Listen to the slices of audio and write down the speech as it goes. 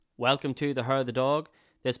Welcome to The Hair of the Dog.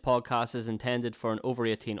 This podcast is intended for an over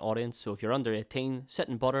 18 audience, so if you're under 18, sit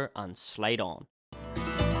in butter and slide on.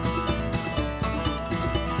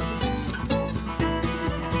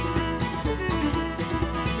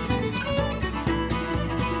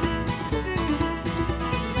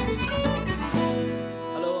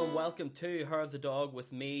 Hello and welcome to Hair of the Dog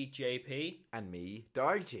with me, JP. And me,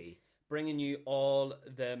 Dargy. Bringing you all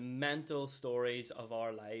the mental stories of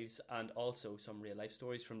our lives and also some real life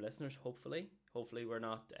stories from listeners. Hopefully we're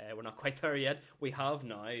not quite there yet. We have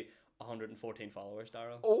now 114 followers,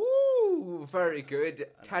 Daryl. Oh, very good.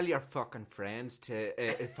 Tell your fucking friends to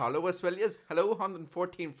follow us, will you? Hello,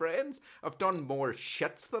 114 friends. I've done more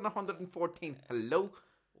shits than 114. Hello.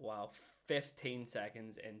 Wow, 15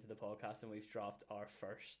 seconds into the podcast and we've dropped our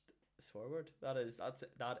first swear word. That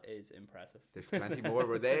is impressive. There's plenty more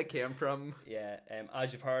where they came from. Yeah,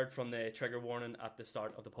 as you've heard from the trigger warning at the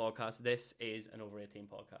start of the podcast, this is an over 18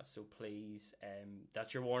 podcast, so please,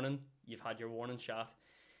 that's your warning. You've had your warning shot.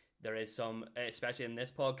 There is some, especially in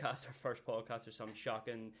this podcast, our first podcast, there's some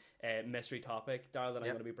shocking mystery topic, Darryl, that I'm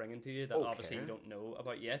going to be bringing to you that obviously you don't know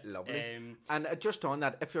about yet. Lovely. And just on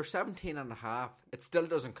that, if you're 17 and a half, it still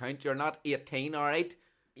doesn't count. You're not 18, alright?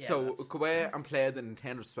 Yeah, so go away and play the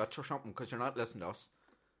Nintendo Switch or something, because you're not listening to us.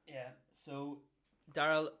 Yeah, so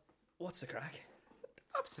Daryl, what's the crack?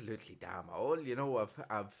 Absolutely damn all. You know,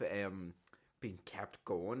 I've been kept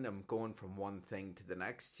going. I'm going from one thing to the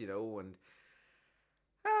next, you know, and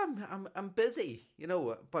I'm busy, you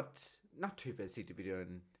know, but not too busy to be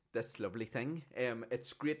doing this lovely thing.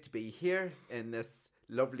 It's great to be here in this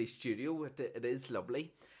lovely studio. It is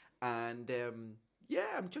lovely, and yeah,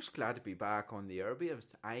 I'm just glad to be back on the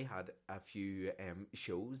airwaves. I had a few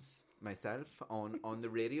shows myself on the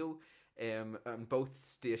radio, and both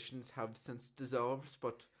stations have since dissolved,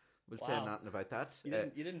 but we'll say nothing about that.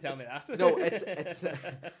 You didn't tell me that. No, it's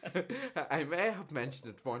I may have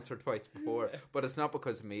mentioned it once or twice before, but it's not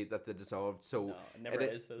because of me that they dissolved. So no, it never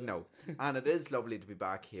is. No, and it is lovely to be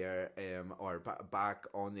back here, or back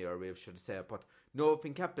on the airwaves, should I say. But no, I've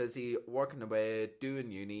been kept busy working away,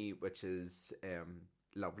 doing uni, which is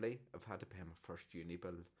lovely. I've had to pay my first uni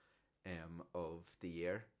bill of the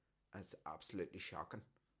year. It's absolutely shocking.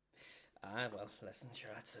 Well, listen,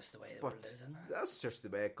 sure, that's just the way the world is, isn't it? That's just the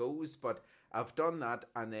way it goes. But I've done that,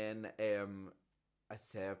 and then I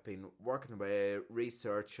say I've been working away,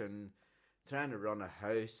 researching, trying to run a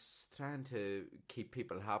house, trying to keep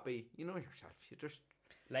people happy. You know yourself, you just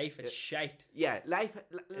life is shite. Yeah, life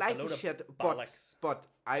is shit. But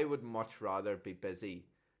I would much rather be busy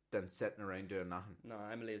than sitting around doing nothing. No,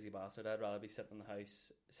 I'm a lazy bastard. I'd rather be sitting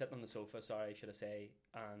on the sofa. Sorry, should I say,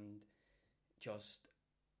 and just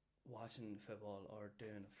watching football or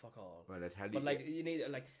doing fuck all. Well, I tell you, but like you need,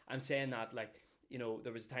 like I'm saying that, like, you know,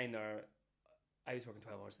 there was a time there I was working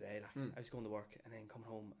 12 hours a day. Like I was going to work and then coming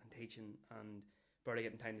home and teaching and barely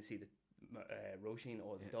getting time to see the Roisin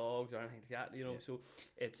or the dogs or anything like that. You know, so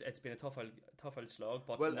it's been a tough old slog.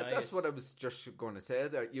 But well, that's what I was just going to say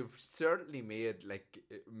there. You've certainly made like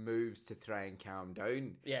moves to try and calm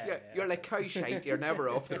down. Yeah. You're like cow shite. You're never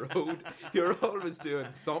off the road. You're always doing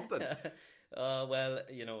something. Well,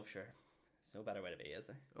 you know, sure. There's no better way to be, is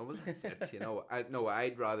there? Oh, well, that's it. You know,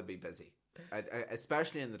 I'd rather be busy,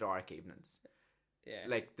 especially in the dark evenings. Yeah.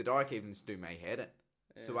 Like the dark evenings do my head in.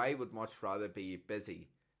 Yeah. So I would much rather be busy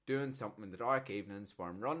doing something in the dark evenings where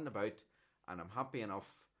I'm running about and I'm happy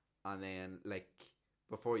enough, and then like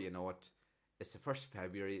before you know it, it's the 1st of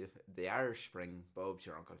February, the Irish Spring. Bob's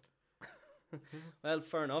your uncle. Well,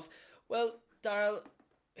 fair enough. Well, Daryl,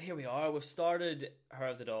 here we are. We've started Hair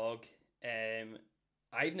of the Dog.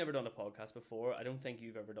 I've never done a podcast before. I don't think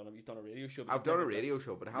you've ever done it. You've done a radio show. I've done a radio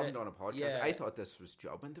show, but I haven't done a podcast. Yeah. I thought this was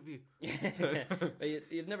job interview.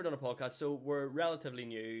 But you've never done a podcast, so we're relatively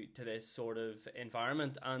new to this sort of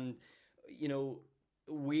environment. And, you know,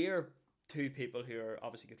 we're two people who are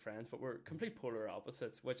obviously good friends, but we're complete polar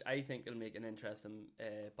opposites, which I think will make an interesting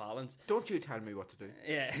balance. Don't you tell me what to do.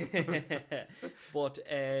 Yeah. But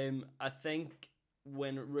I think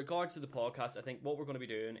when regards to the podcast, I think what we're going to be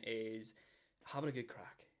doing is having good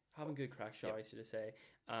crack, should I say,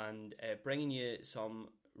 and bringing you some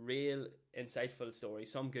real insightful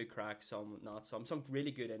stories, some good crack, some not, some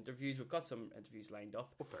really good interviews. We've got some interviews lined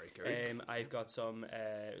up. Oh, very good. I've got some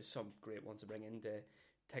great ones to bring in to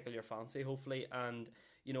tickle your fancy, hopefully. And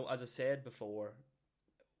you know, as I said before,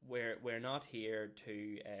 we're not here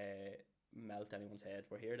to melt anyone's head.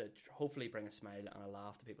 We're here to hopefully bring a smile and a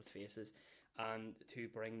laugh to people's faces, and to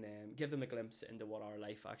give them a glimpse into what our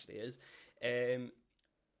life actually is.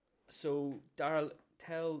 So, Daryl,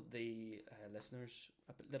 tell the listeners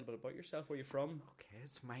a little bit about yourself. Where you're from? Okay,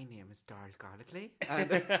 so my name is Darrell Golightly,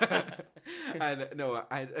 and no,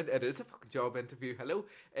 it is a fucking job interview. Hello,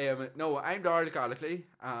 no, I'm Darrell Golightly,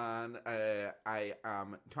 and I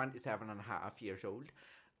am 27 and a half years old,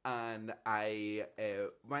 and I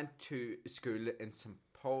went to school in St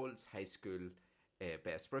Paul's High School,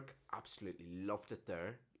 Bestbrook. Absolutely loved it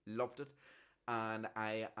there, loved it, and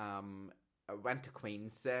I went to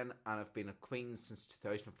Queen's then, and I've been at Queen's since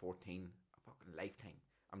 2014. A fucking lifetime.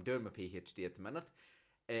 I'm doing my PhD at the minute.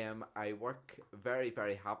 I work very,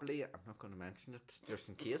 very happily. I'm not going to mention it just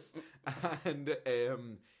in case. And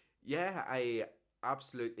yeah, I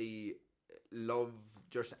absolutely love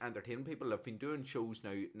just entertaining people. I've been doing shows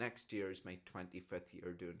now. Next year is my 25th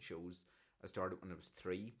year doing shows. I started when I was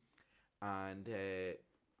 3. And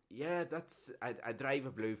yeah, I drive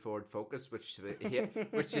a blue Ford Focus, which you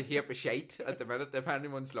hear for shite at the minute if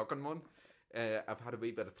anyone's looking one. I've had a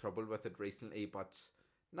wee bit of trouble with it recently, but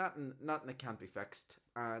nothing that can't be fixed.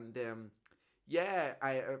 And yeah,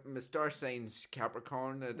 my star sign's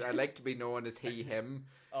Capricorn, and I like to be known as he, him.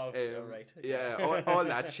 Oh, right. Yeah, all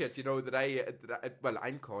that shit, you know, well,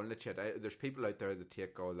 I'm calling it shit. There's people out there that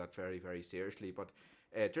take all that very, very seriously, but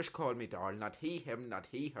just call me Darrell, not he, him, not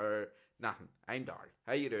he, her, nothing. I'm Darrell.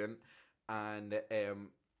 How you doing? And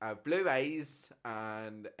I have blue eyes,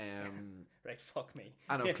 and right, fuck me.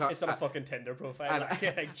 And it's not a fucking Tinder profile.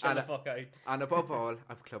 Chill the fuck out. And above all,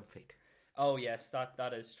 I've club feet. Oh yes,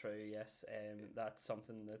 that is true. Yes, that's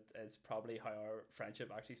something that is probably how our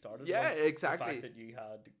friendship actually started. Yeah, exactly. The fact that you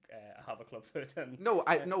have a club foot and no,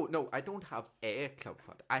 I don't have a club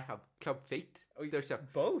foot. I have club feet. Oh, there's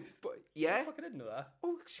both. Yeah, I fucking didn't know that.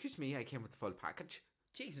 Oh, excuse me, I came with the full package.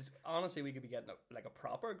 Jesus, honestly, we could be getting a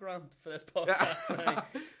proper grant for this podcast now.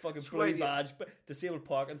 Fucking blue badge, but disabled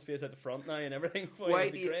parking space at the front now and everything. Why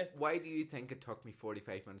do you think it took me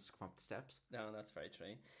 45 minutes to come up the steps? No, that's very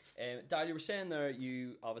true. Dad, you were saying there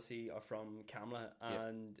you obviously are from Camla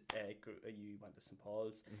and you went to St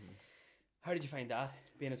Paul's. Mm-hmm. How did you find that,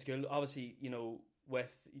 being at school? Obviously, you know,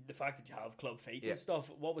 with the fact that you have club feet and stuff,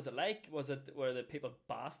 what was it like? Were the people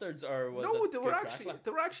bastards, or was no? They were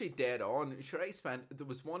actually dead on. Sure, there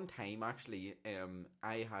was one time actually.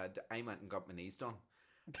 I went and got my knees done.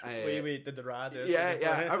 Wait, did the rad?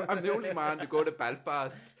 Yeah. I'm the only man to go to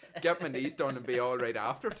Belfast, get my knees done, and be all right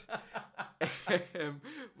after it.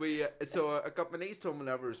 So I got my knees done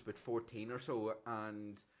whenever I was about 14 or so,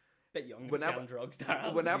 and bit young to be selling drugs.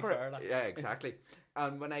 Yeah, exactly.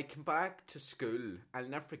 And when I came back to school, I'll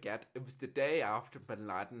never forget, it was the day after Bin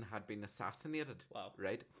Laden had been assassinated. Wow.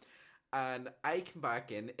 Right? And I came back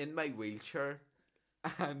in my wheelchair,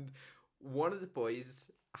 and one of the boys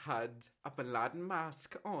had a Bin Laden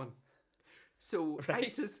mask on. So I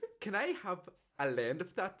says, can I have a lend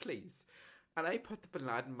of that, please? And I put the Bin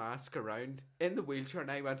Laden mask around in the wheelchair,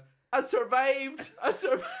 and I went, I survived!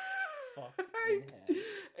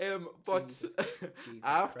 But Jesus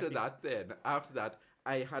after that,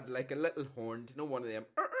 I had like a little horn, you know, one of them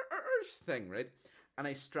thing, right? And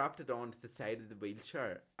I strapped it onto the side of the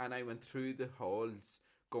wheelchair, and I went through the halls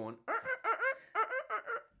going,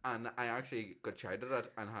 and I actually got shouted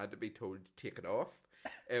at and had to be told to take it off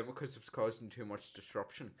because it was causing too much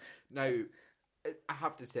disruption. Now, I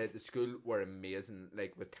have to say the school were amazing,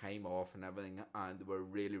 like with time off and everything, and they were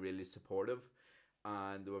really, really supportive.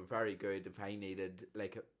 And they were very good. If I needed,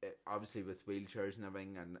 like, obviously with wheelchairs and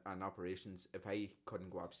everything and operations, if I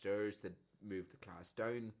couldn't go upstairs, they'd move the class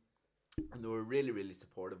down. And they were really, really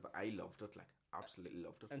supportive. I loved it, like, absolutely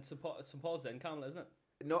loved it. And St Paul's in Camla, isn't it?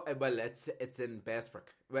 No, well, it's in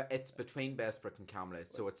Bestbrook. Well, it's between Bestbrook and Camla,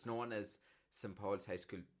 so it's known as St Paul's High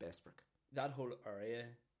School, Bestbrook. That whole area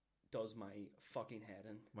does my fucking head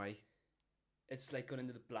in. Why? It's like going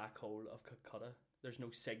into the black hole of Calcutta. There's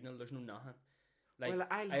no signal, there's no nothing. Like, well,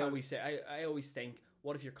 I always think,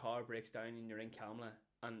 what if your car breaks down and you're in Camla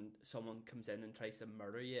and someone comes in and tries to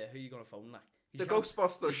murder you? Who are you gonna phone? Like the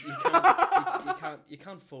Ghostbusters. You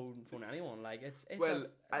can't phone anyone. Like it's well,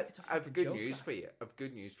 I have good news for you. I've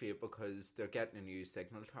good news for you because they're getting a new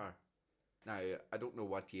signal tower. Now I don't know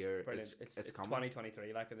what year it's coming.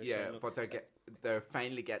 2023, like in the yeah, but they're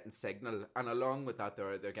finally getting signal, and along with that,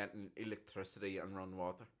 they're getting electricity and run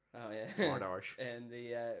water. Oh yeah, smart hours. And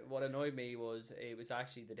the what annoyed me was it was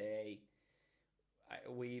actually the day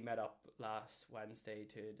we met up last Wednesday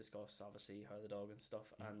to discuss obviously How the Dog and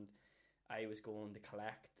stuff, and I was going to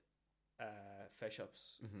collect fish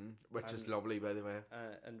ups, which is lovely, by the way.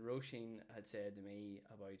 And Roisin had said to me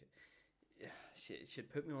about she'd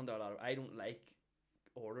put me under a lot of, I don't like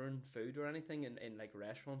ordering food or anything in like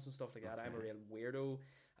restaurants and stuff like that. I'm a real weirdo.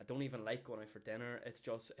 I don't even like going out for dinner. It's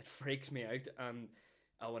just, it freaks me out. And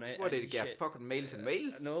When I, What did you shit, get? Fucking meals and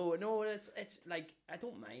meals? No, it's like I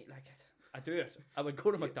don't mind. Like I do it. I would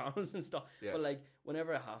go to McDonald's and stuff. Yeah. But like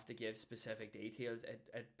whenever I have to give specific details,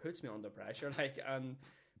 it puts me under pressure. Like and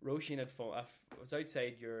Roisin had phoned. I was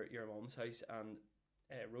outside your mum's house and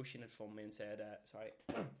Roisin had phoned me and said,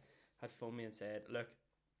 had phoned me and said, look,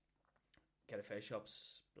 get a fish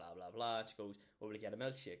ups, blah blah blah. And she goes, well, will you get a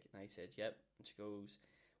milkshake? And I said, yep. And she goes,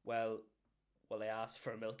 well, I asked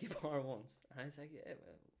for a Milky Bar once. And I was like,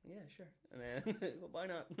 yeah, sure. And then, well, why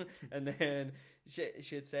not? And then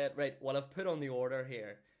she had said, right, well, I've put on the order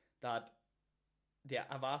here that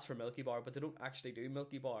I've asked for Milky Bar, but they don't actually do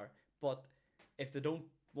Milky Bar. But if they don't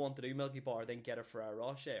want to do Milky Bar, then get it for a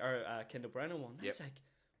Rocher or a Kinder Bueno one. And I was like,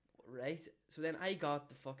 right. So then I got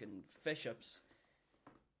the fucking fish ups,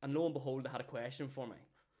 and lo and behold, they had a question for me.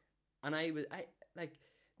 And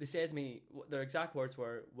they said to me, their exact words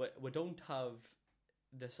were, we don't have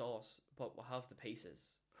the sauce, but we have the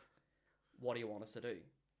pieces. What do you want us to do?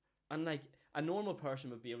 And like, a normal person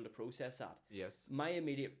would be able to process that. Yes. My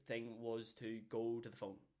immediate thing was to go to the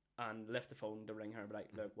phone and lift the phone to ring her and be like,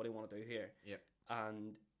 look, what do you want to do here? Yeah.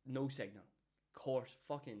 And no signal. Course,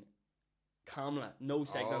 fucking Kamla, no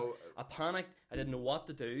signal. I panicked. I didn't know what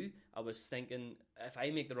to do. I was thinking, if I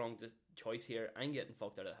make the wrong choice here, I'm getting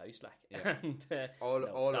fucked out of the house. Like, yeah. And all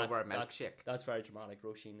over a milkshake. That's very dramatic.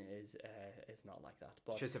 Roisin is not like that.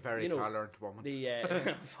 But she's a very tolerant woman.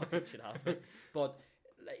 Fucking should have to. But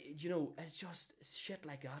like, you know, it's just shit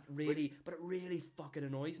like that. Really, but it really fucking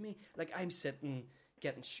annoys me. Like I'm sitting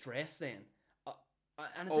getting stressed then.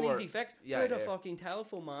 And it's an easy fix. Put a fucking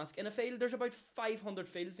telephone mask in a field. There's about 500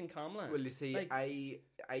 fields in Kamla. Well, you see, like,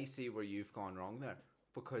 I see where you've gone wrong there.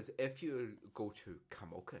 Because if you go to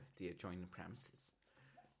Camocha, the adjoining premises,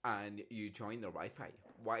 and you join their Wi-Fi,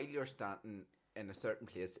 while you're standing in a certain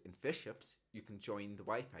place in Fishops, you can join the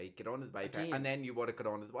Wi-Fi, get onto the Wi-Fi, and then you want to get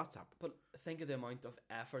onto the WhatsApp. But think of the amount of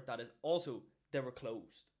effort that is. Also, they were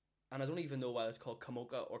closed. And I don't even know why it's called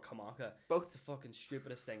Camocha or Kamaka. Both the fucking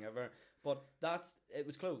stupidest thing ever. But it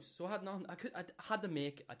was closed. So I had none. I had to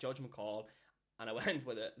make a judgment call, and I went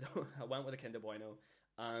with it. I went with a Kinder Bueno,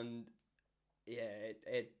 and yeah,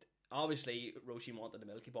 it obviously Roisin wanted the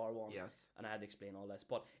Milky Bar one. Yes, and I had to explain all this,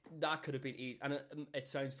 but that could have been easy. And it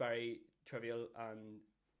sounds very trivial and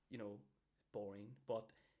boring, but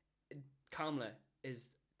Kamla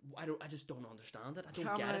is. I just don't understand it. I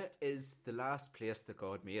don't get it. Kamla is the last place that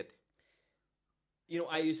God made. You know,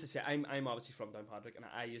 I used to say I'm obviously from Downpatrick, and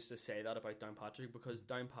I used to say that about Downpatrick because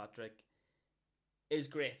Downpatrick is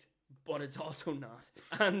great, but it's also not.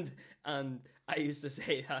 And I used to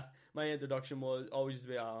say that my introduction was always to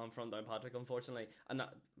be, I'm from Downpatrick, unfortunately, and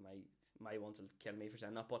that my want to kill me for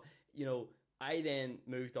saying that. But you know, I then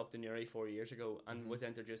moved up to Newry 4 years ago and was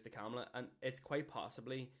introduced to Kamla, and it's quite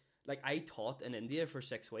possibly like I taught in India for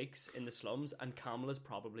 6 weeks in the slums, and Kamla's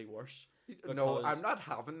probably worse. No, I'm not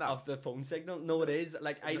having that. Of the phone signal. No, it is.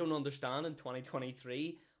 Like, I don't understand in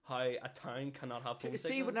 2023 how a town cannot have phone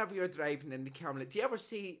signal. See, whenever you're driving into Kamla, do you ever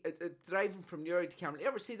see, driving from Newry to Kamla, do you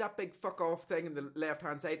ever see that big fuck off thing in the left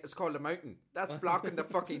hand side? It's called a mountain. That's blocking the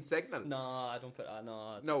fucking signal. No, I don't put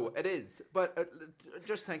no. No, it is. But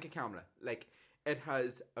just think of Kamla. Like, it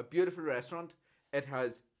has a beautiful restaurant. It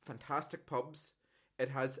has fantastic pubs. It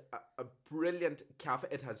has a brilliant cafe.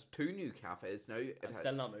 It has 2 new cafes now. I'm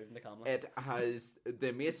still not moving to Kamla. It has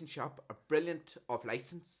the Mason shop, a brilliant of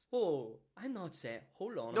license. Oh, I'm not saying.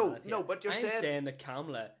 Hold on. No, but you're saying that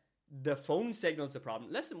Kamla, the phone signal's the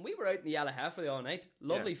problem. Listen, we were out in the Yellow Heifer the all night.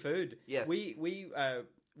 Lovely food. Yes. We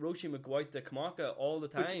Roisin would go out to Kamaka all the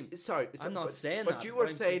time. I'm not saying but that. But you were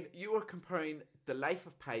saying you were comparing the Life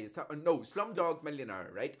of Pi. Slumdog Millionaire,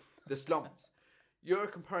 right? The slums. You're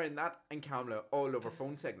comparing that and Kamla all over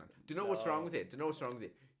phone signal. Do you know what's wrong with it?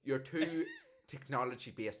 You're too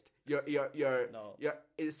technology based. You're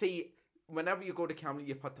see, whenever you go to Kamla,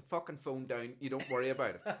 you put the fucking phone down. You don't worry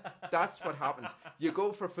about it. That's what happens. You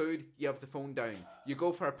go for food, you have the phone down. You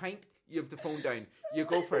go for a pint, you have the phone down. You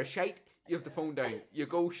go for a shite, you have the phone down. You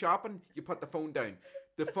go shopping, you put the phone down.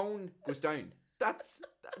 The phone goes down. That's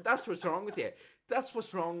what's wrong with you. That's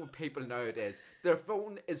what's wrong with people nowadays. Their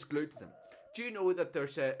phone is glued to them. Do you know that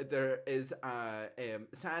there is a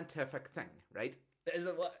scientific thing, right? Is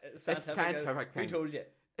it what? Scientific thing. Who told you?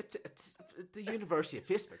 It's the University of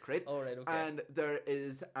Facebook, right? Oh, right, okay. And there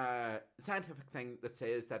is a scientific thing that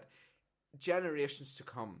says that generations to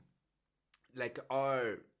come, like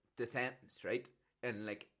our descendants, right, in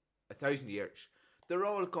like 1,000 years, they're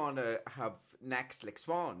all gonna have necks like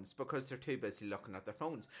swans because they're too busy looking at their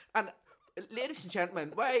phones. And Ladies and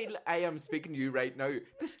gentlemen, while I am speaking to you right now,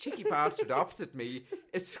 this cheeky bastard opposite me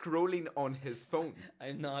is scrolling on his phone.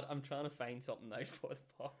 I'm not. I'm trying to find something out for the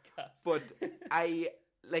podcast. But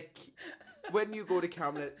when you go to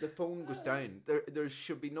Camlet, the phone goes down. There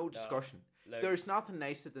should be no discussion. Look. There's nothing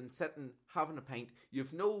nicer than sitting, having a pint.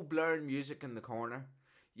 You've no blaring music in the corner.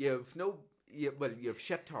 You've you have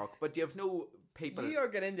shit talk, but you have no people. You are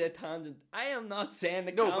getting into a tangent. I am not saying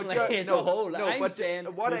the No, Camlet but is a whole. I'm but saying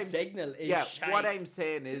the signal is shite. What I'm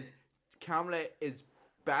saying is Camlet is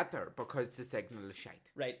better because the signal is shite.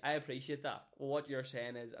 Right, I appreciate that. Well, what you're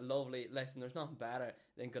saying is a lovely listen. There's nothing better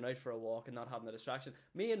than going out for a walk and not having the distraction.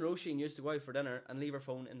 Me and Roisin used to go out for dinner and leave our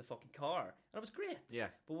phone in the fucking car, and it was great. Yeah.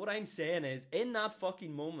 But what I'm saying is, in that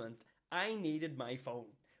fucking moment, I needed my phone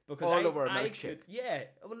because all over a milkshake. Yeah,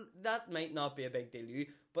 well, that might not be a big deal to you,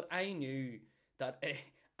 but I knew that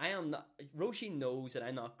I am not. Roisin knows that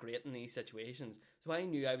I'm not great in these situations, so I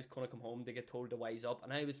knew I was going to come home to get told to wise up,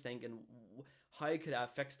 and I was thinking, how could I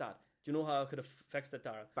fix that? Do you know how I could have fixed it,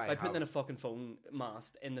 Darragh? By putting in a fucking phone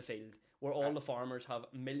mast in the field where all the farmers have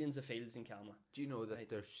millions of fields in Camlet. Do you know that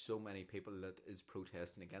there's so many people that is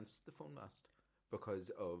protesting against the phone mast because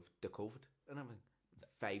of the COVID and everything,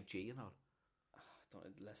 5G and all? Don't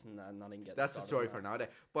listen. I'm not even getting. That's the story for another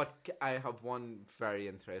day. But I have one very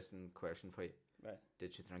interesting question for you. Right?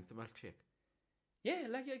 Did you drink the milkshake? Yeah,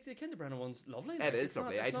 like the Kinder Bueno one's lovely. It is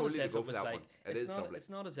lovely. I told you to go for that one. It is lovely. It's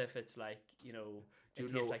not as if it's like Do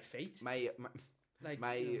it tastes like feet. My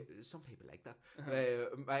some people like that.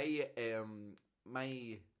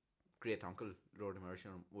 My great uncle Lord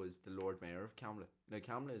Immersion was the Lord Mayor of Camlet. Now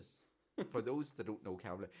Camlet is, for those that don't know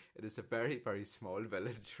Camlet, it is a very, very small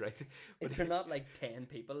village, right? Is there not like 10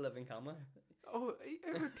 people live in Camlet? Oh,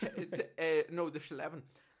 no, there's 11.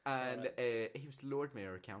 And he was Lord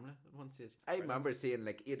Mayor of Camlet at one stage. I remember seeing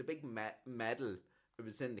he had a big medal. It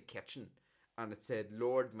was in the kitchen, and it said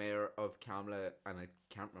Lord Mayor of Camlet, and I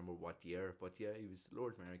can't remember what year, but yeah, he was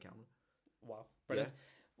Lord Mayor of Camlet. Wow, brilliant.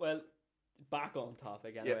 Yeah. Well, back on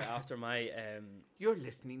topic anyway. Yeah. After my you're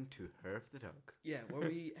listening to Herv the Dog. Yeah, where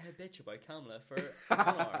we bitch about Camlet for 1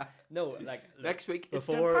 hour. No, next week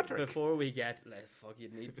before we get fuck,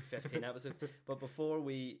 you'd need 15 episodes. But before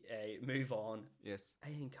we move on, yes, I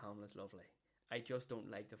think Camlet's lovely. I just don't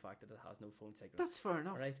like the fact that it has no phone signal. That's fair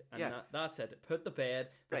enough, right? And that's it. Put the bed,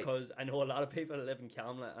 because I know a lot of people live in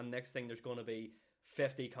Camlet, and next thing there's going to be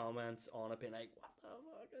 50 comments on it being like,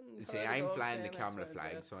 what the fucking... You see, I'm flying the Camlet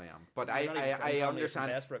flag, so I am. But I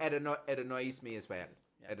understand. It annoys me as well.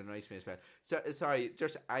 Yeah. It annoys me as well. So, sorry,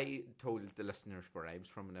 I told the listeners where I was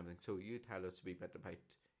from and everything, so you tell us a wee bit about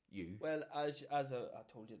you. Well, as I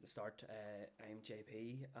told you at the start, I'm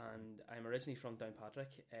JP, and I'm originally from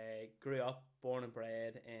Downpatrick. Grew up, born and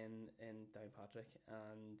bred in Downpatrick,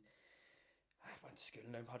 and I went to school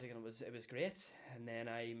in Downpatrick, and it was great. And then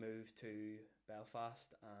I moved to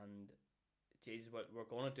Belfast, and Jesus, we're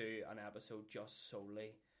going to do an episode just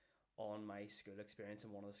solely on my school experience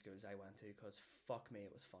in one of the schools I went to, because fuck me,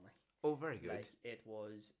 it was funny. Oh, very good. Like, it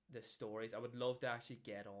was the stories. I would love to actually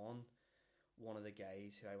get on one of the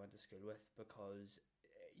guys who I went to school with, because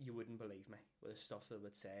you wouldn't believe me with the stuff they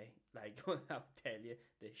would say. Like, I would tell you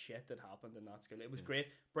the shit that happened in that school. It was great,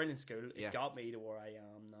 brilliant school. It got me to where I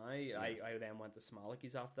am now. Yeah. I then went to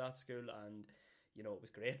Smalachy's after that school, and it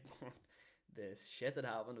was great. The shit that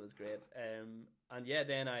happened was great. And yeah,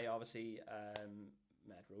 then I obviously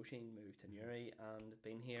met Roisin, moved to Newry, and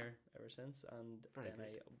been here ever since. And then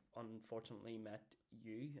I unfortunately met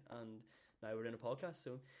you, and now we're in a podcast.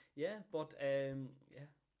 So yeah, but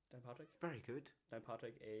Downpatrick. Very good.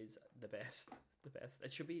 Downpatrick is the best. The best.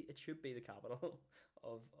 It should be the capital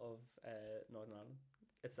of Northern Ireland.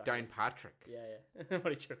 It's that Downpatrick. Yeah. What are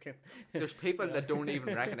you joking? There's people that don't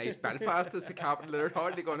even recognise Belfast as the capital. They're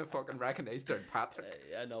hardly going to fucking recognise Downpatrick.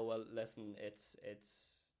 Yeah, no. Well, listen, it's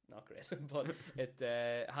not great, but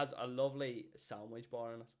it has a lovely sandwich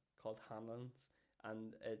bar in it called Hanlon's,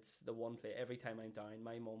 and it's the one place every time I'm down.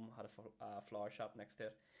 My mum had a flower shop next to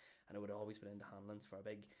it, and I would always been into Hanlon's for a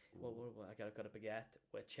big. I got a baguette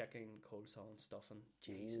with chicken, coleslaw, and stuffing.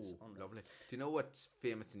 Jesus, lovely. Do you know what's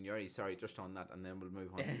famous in Newry? Sorry, just on that, and then we'll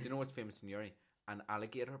move on. Do you know what's famous in Newry? An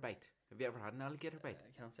alligator bite. Have you ever had an alligator bite?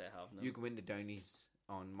 I can't say I have. No. You go into Downey's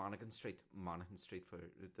on Monaghan Street for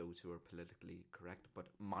those who are politically correct, but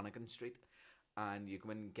Monaghan Street, and you go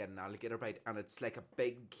in and get an alligator bite, and it's like a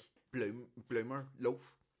big bloomer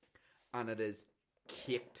loaf, and it is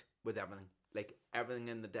caked with everything, like everything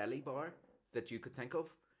in the deli bar that you could think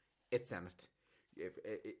of, it's in it.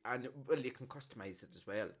 And you can customize it as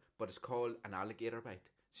well, but it's called an alligator bite.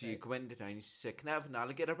 So you go into Down, you say, "Can I have an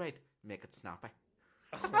alligator bite?" Make it snappy.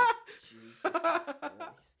 Jesus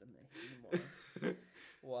Christ, the night in the morning.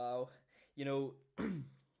 Wow. You know,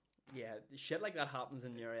 yeah, shit like that happens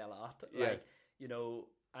in Newry a lot. Yeah. Like, you know,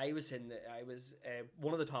 I was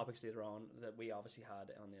one of the topics later on that we obviously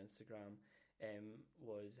had on the Instagram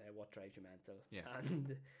was what drives you mental. Yeah.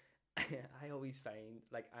 And I always find,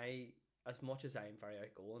 like, as much as I'm very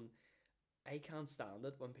outgoing, I can't stand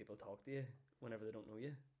it when people talk to you whenever they don't know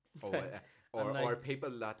you. Or people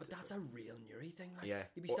that... But that's a real Newry thing. Like, Yeah.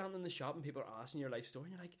 you'd be standing in the shop and people are asking your life story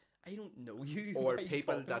and you're like, I don't know you. Or Why are you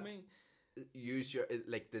people talking to that me? use your...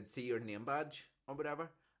 Like, they'd see your name badge or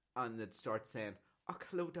whatever, and they'd start saying, "Oh,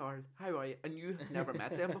 hello, Darl. How are you?" And you have never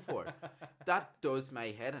met them before. That does my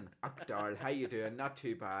head in. "Oh, Darl, how you doing? Not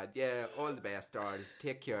too bad. Yeah, all the best, Darl.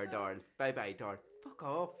 Take care, Darl. Bye-bye, Darl." Fuck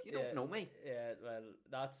off. You don't know me. Yeah, well,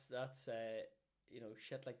 that's you know,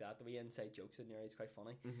 shit like that. The wee inside jokes in there is quite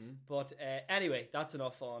funny. Mm-hmm. But anyway, that's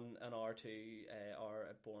enough on our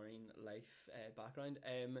boring life background.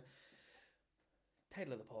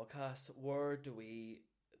 Title of the podcast, where do we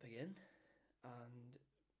begin? And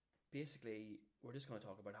basically, we're just going to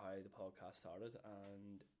talk about how the podcast started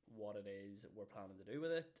and what it is we're planning to do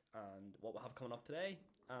with it and what we have coming up today.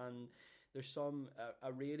 And there's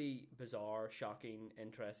a really bizarre, shocking,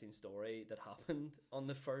 interesting story that happened on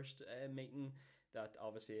the first meeting that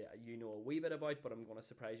obviously you know a wee bit about, but I'm going to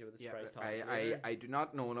surprise you with a surprise topic. I do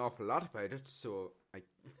not know an awful lot about it, so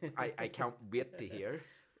I can't wait to hear.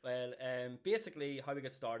 Well, basically, how we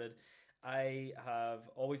get started, I have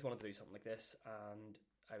always wanted to do something like this, and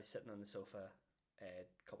I was sitting on the sofa a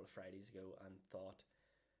couple of Fridays ago and thought,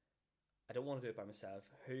 I don't want to do it by myself.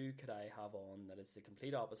 Who could I have on that is the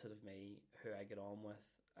complete opposite of me, who I get on with,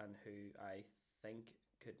 and who I think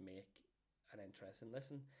could make an interesting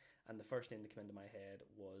listen? And the first name that came into my head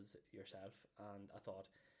was yourself, and I thought,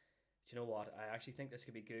 do you know what? I actually think this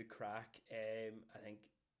could be good crack. I think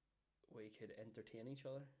we could entertain each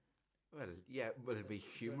other. Well, yeah, we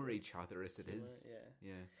humour each other as it is.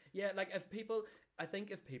 Yeah. Like I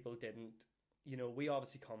think if people didn't, you know, we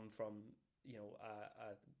obviously come from, you know,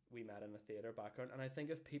 we met in a theatre background, and I think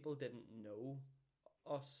if people didn't know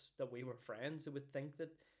us, that we were friends, they would think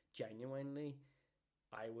that genuinely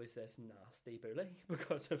I was this nasty bully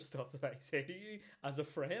because of stuff that I say to you as a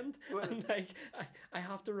friend. Well, and like I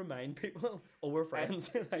have to remind people, oh, we're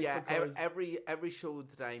friends. Like, yeah, because... every show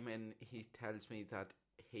that I'm in, he tells me that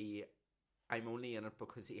I'm only in it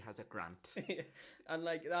because he has a grant. And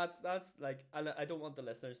like that's like, and I don't want the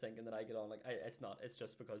listeners thinking that I get on like it's not. It's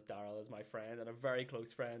just because Daryl is my friend and a very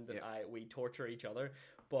close friend, and we torture each other.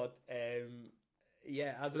 But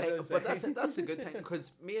yeah, as I was saying, but that's a good thing,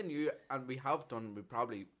 because me and you, and we have done, we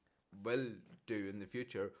probably will do in the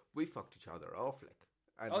future, we fucked each other off, like.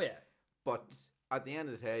 And, oh yeah. But at the end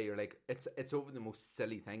of the day, you're like, it's over the most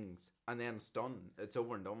silly things, and then it's done. It's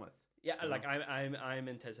over and done with. Yeah, like I'm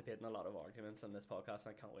anticipating a lot of arguments on this podcast.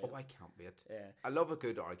 I can't wait. Oh, I can't wait. Yeah, I love a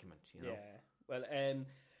good argument. You know. Yeah. Well,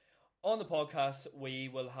 on the podcast we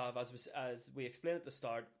will have, as we explained at the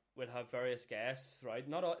start, we'll have various guests. Right,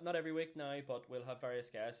 not every week now, but we'll have various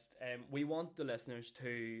guests. We want the listeners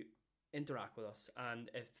to interact with us, and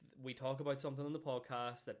if we talk about something on the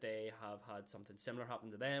podcast that they have had something similar happen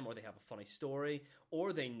to them, or they have a funny story,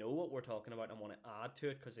 or they know what we're talking about and want to add to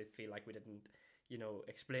it because they feel like we didn't, you know,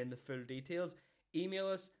 explain the full details, email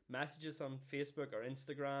us, message us on Facebook or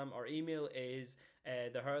Instagram. Our email is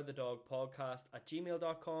the Hair of the Dog podcast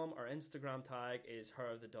 @gmail.com. Our Instagram tag is Hair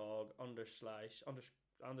of the Dog underscore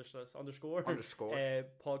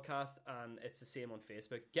podcast, and it's the same on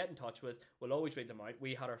Facebook. Get in touch with us. We'll always read them out.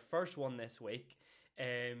 We had our first one this week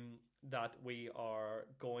that we are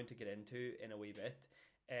going to get into in a wee bit,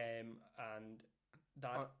 and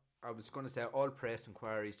that I was going to say all press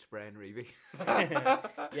inquiries to Brian Reevy.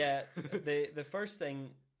 Yeah, the first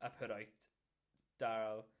thing I put out,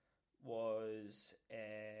 Daryl, was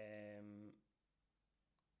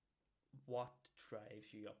what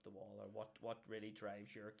drives you up the wall, or what really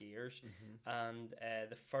drives your gears. And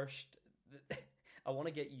the first I want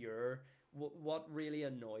to get your what really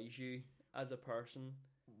annoys you as a person.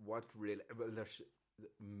 What really? Well, there's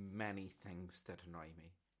many things that annoy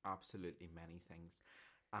me, absolutely many things,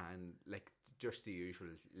 and like just the usual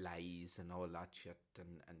lies and all that shit,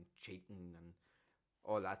 and cheating and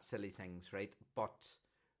all that silly things, right? But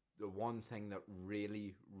the one thing that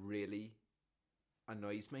really, really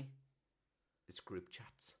annoys me is group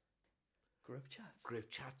chats. Group chats? Group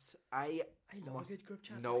chats. I love a good group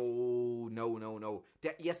chat. No.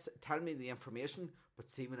 Yes, tell me the information, but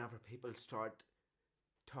see, whenever people start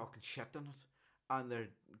talking shit on it, and they're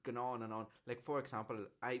going on and on. Like, for example,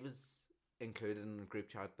 I was included in a group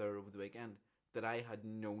chat there over the weekend that I had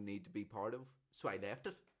no need to be part of, so I left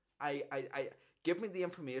it. I give me the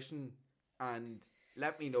information and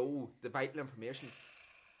let me know the vital information.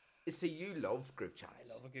 See, you love group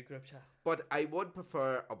chats. I love a good group chat. But I would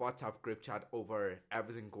prefer a WhatsApp group chat over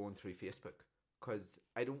everything going through Facebook, because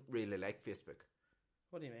I don't really like Facebook.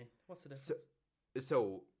 What do you mean? What's the difference?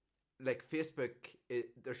 So like Facebook,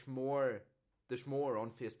 there's more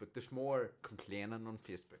on Facebook. There's more complaining on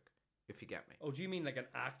Facebook, if you get me. Oh, do you mean like an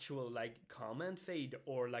actual like comment feed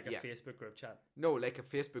or like a Yeah. Facebook group chat? No, like a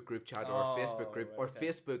Facebook group chat or a Facebook group or okay.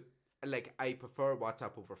 Facebook. Like, I prefer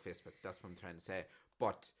WhatsApp over Facebook. That's what I'm trying to say.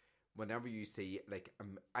 But whenever you see, like,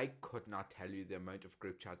 I could not tell you the amount of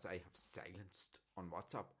group chats I have silenced on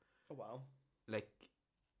WhatsApp. Oh wow. Like,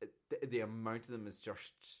 the amount of them is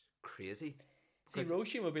just crazy. See,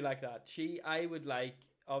 Roisin would be like that. I would like.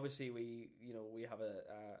 Obviously, we have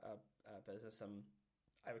a business, and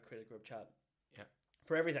I would create a group chat. Yeah.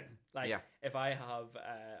 For everything, like Yeah. if I have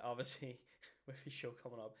obviously with a show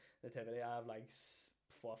coming up, Nativity, I have like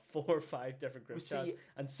 4 or 5 different group chats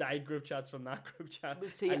and side group chats from that group chat.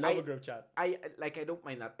 I love a group chat. I don't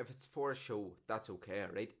mind that if it's for a show. That's okay,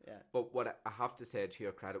 right? Yeah. But what I have to say, to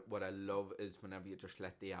your credit, what I love is whenever you just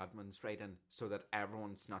let the admins write in, so that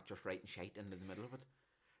everyone's not just writing shite into the middle of it.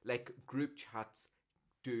 Like, group chats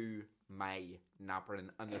do my nappering,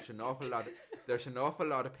 and there's an awful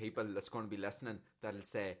lot of people that's going to be listening that'll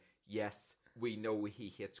say, yes, we know he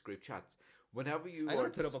hates group chats. Whenever you I'm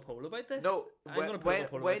going to put up a poll about this. No, when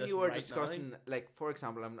you are right discussing, now. like, for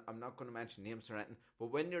example, I'm not going to mention names or anything,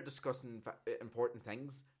 but when you're discussing important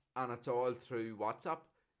things and it's all through WhatsApp,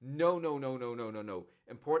 no.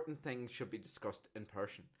 Important things should be discussed in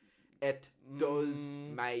person. It does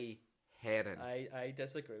my head in. I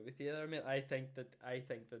disagree with you there, mate. I think that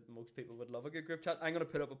most people would love a good group chat. I'm going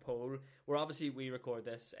to put up a poll where obviously we record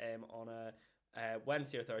this on a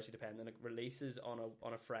Wednesday or Thursday, depending. It releases on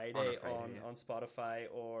a Friday on Spotify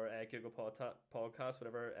or Google Podcast,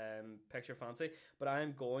 whatever picture fancy. But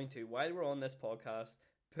I'm going to, while we're on this podcast,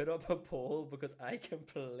 put up a poll because I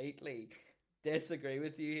completely disagree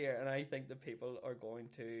with you here, and I think that people are going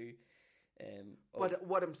to. But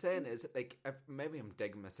what I'm saying is, like, maybe I'm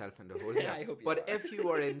digging myself into a hole here. I hope you but are. if you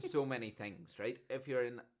are in so many things, right? If you're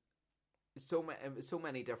in so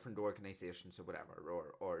many different organizations or whatever,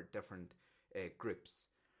 or different groups,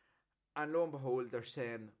 and lo and behold, they're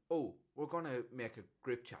saying, "Oh, we're going to make a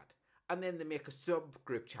group chat," and then they make a sub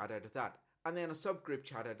group chat out of that, and then a sub group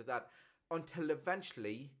chat out of that, until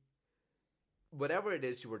eventually, whatever it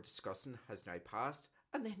is you were discussing has now passed,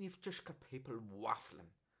 and then you've just got people waffling.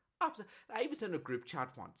 I was in a group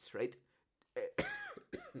chat once, right? Excuse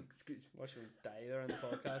me. Watch me die there in the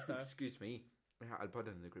podcast now. Excuse me. I'll put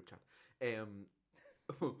it in the group chat.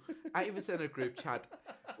 I was in a group chat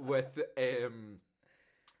with a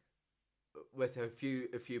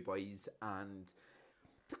few boys, and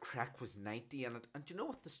the crack was 90 in it. And do you know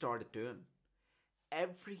what they started doing?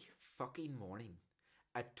 Every fucking morning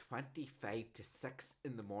at 25 to 6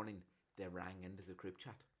 in the morning, they rang into the group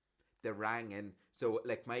chat. They rang in. So,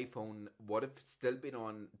 like, my phone would have still been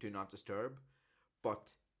on Do Not Disturb,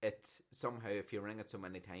 but it somehow, if you ring it so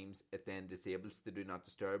many times, it then disables the Do Not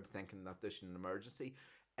Disturb, thinking that there's an emergency.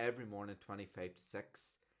 Every morning, 25 to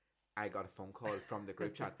 6, I got a phone call from the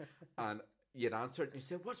group chat, and you'd answer it, and you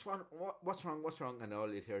say, "What's wrong? What's wrong?" And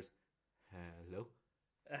all you'd hear is, "Hello."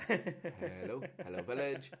 hello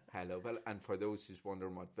village, and for those who's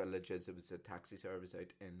wondering what village is, it was a taxi service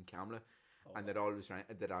out in Camla. And they'd always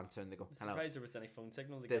they'd answer and they go, "Hello." I'm surprised there was any phone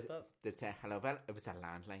signal to get that. They'd say, "Hello, it was a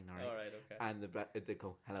landline, alright." Alright, okay. And they'd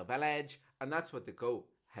go, "Hello, village," and that's what they go,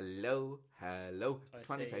 "Hello,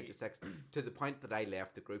 25 to 6, to the point that I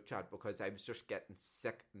left the group chat because I was just getting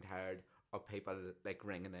sick and tired of people like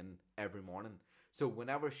ringing in every morning. So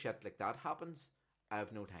whenever shit like that happens, I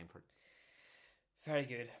have no time for it. Very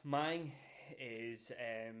good. Mine is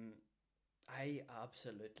I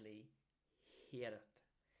absolutely hate it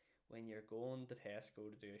when you're going to Tesco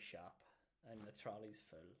to do a shop and the trolley's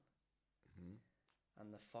full,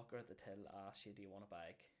 and the fucker at the till asks you, "Do you want a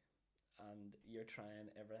bag?" And you're trying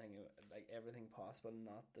everything possible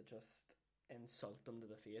not to just insult them to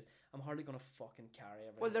the face. I'm hardly gonna fucking carry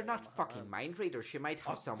everything. Well, they're in not my fucking hand. mind readers. You might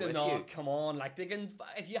have some They're with not, you. come on, like they can.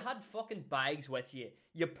 If you had fucking bags with you,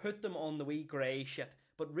 you put them on the wee grey shit.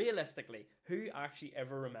 But realistically, who actually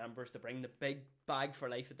ever remembers to bring the big bag for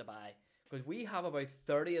life at the buy? Because we have about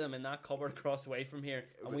 30 of them in that cupboard across away from here,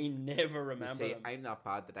 and we never remember See, them. I'm not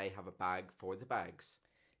bad that I have a bag for the bags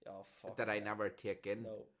Oh fuck! that I never take in.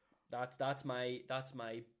 No, that's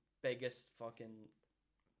my biggest fucking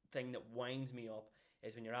thing that winds me up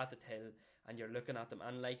is when you're at the till and you're looking at them,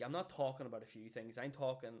 and like I'm not talking about a few things. I'm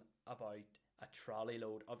talking about a trolley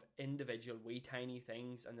load of individual wee tiny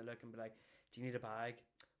things, and they look and be like, "Do you need a bag?"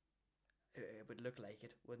 It would look like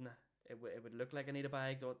it, wouldn't it? It would look like I need a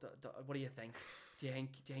bag. What do you think? Do you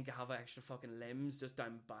think I have extra fucking limbs just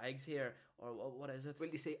down bags here, or what is it? Well,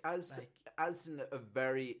 you see, as a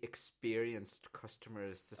very experienced customer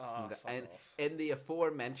assistant and in the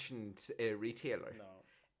aforementioned retailer,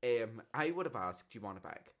 I would have asked, "Do you want a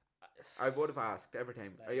bag?" I would have asked every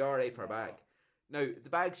time, "Are you alright for a bag?" Now, the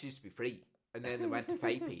bags used to be free, and then they went to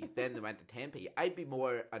 5p, then they went to 10p. I'd be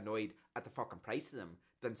more annoyed at the fucking price of them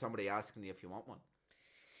than somebody asking you if you want one.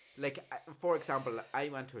 Like, for example, I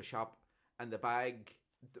went to a shop, and the bag,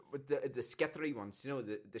 the skittery ones, you know,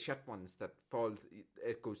 the shit ones that fall,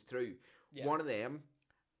 it goes through. Yeah. One of them,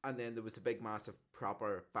 and then there was a big, massive,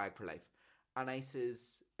 proper bag for life. And I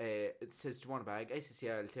says, it says, "Do you want a bag?" I says,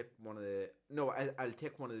 "Yeah, I'll take one of the, I'll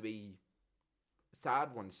take one of the wee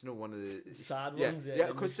sad ones, you know, one of the sad ones, yeah,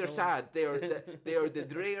 because they're sad. They are the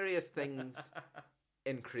dreariest things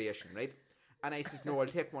in creation, right?" And I says, "No, I'll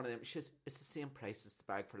take one of them." She says, "It's the same price as the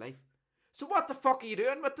bag for life." So what the fuck are you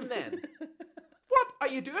doing with them then? What are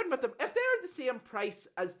you doing with them? If they're the same price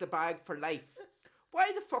as the bag for life,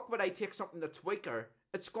 why the fuck would I take something that's weaker?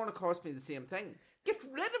 It's going to cost me the same thing. Get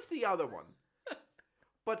rid of the other one.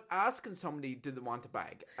 But asking somebody, do they want a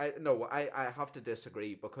bag? I have to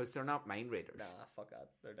disagree, because they're not mind readers. Nah, fuck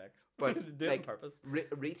that. They're dicks. But they do it on purpose.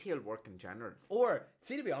 Retail work in general. Or,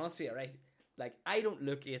 see, to be honest with you, right? Like, I don't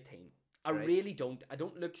look 18. I really don't. I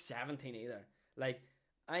don't look 17 either. Like,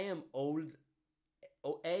 I am old.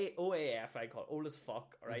 OAF, I call it. Old as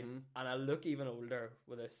fuck, right? Mm-hmm. And I look even older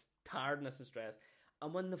with this tiredness and stress.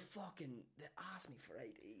 And when they ask me for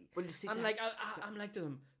ID, well, you see, and like I'm like to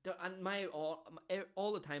them, and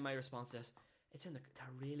all the time my response is, "It's in the.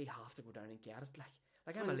 They really have to go down and get it."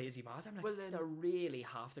 Like I'm a lazy boss. I'm like, well, then, they really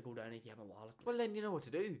have to go down and get my wallet. Well, then you know what to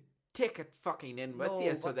do. Take it fucking in with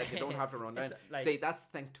you, so that you don't have to run down. Like, say that's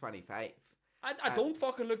think 25. I don't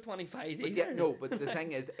fucking look 25 either. Yeah, no, but the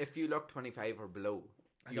thing is, if you look 25 or below,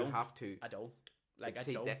 you have to. I don't. Like,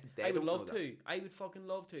 I don't. I would love to. I would fucking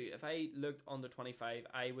love to. If I looked under 25,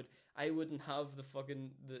 I wouldn't have the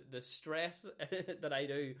fucking the stress that I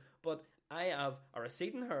do. But I have a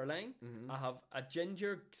receding hairline. Mm-hmm. I have a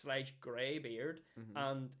ginger/grey beard, mm-hmm.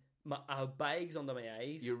 and I have bags under my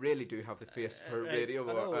eyes. You really do have the face for radio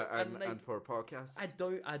and for podcasts. I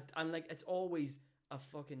do. And like, it's always a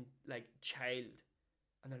fucking like child,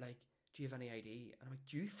 and they're like, "Do you have any ID?" And I'm like,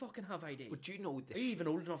 "Do you fucking have ID? But do you know Are you even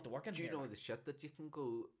old enough to work in here? Do you know the shit that you can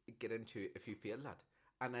go get into if you fail that?"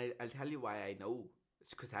 And I'll tell you why I know.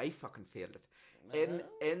 It's because I fucking failed it.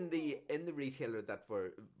 In the retailer that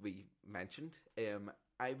we mentioned,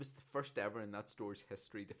 I was the first ever in that store's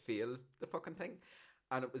history to fail the fucking thing,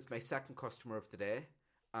 and it was my second customer of the day,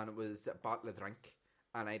 and it was a bottle of drink,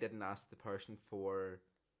 and I didn't ask the person for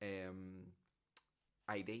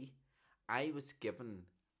ID. I was given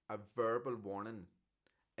a verbal warning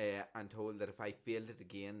and told that if I failed it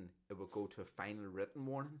again, it would go to a final written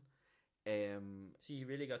warning. So you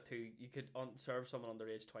really got to, you could serve someone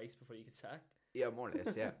underage twice before you get sacked? Yeah, more or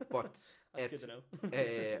less, yeah. But that's good to know.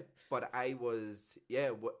 But I was,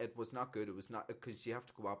 it was not good. It was not, because you have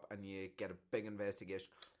to go up and you get a big investigation.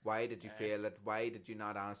 Why did you fail it? Why did you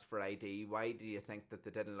not ask for ID? Why do you think that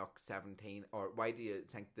they didn't look 17? Or why do you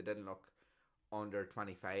think they didn't look under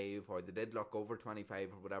 25, or they did look over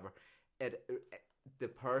 25 or whatever? The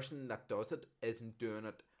person that does it isn't doing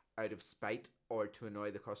it out of spite or to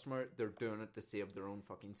annoy the customer. They're doing it to save their own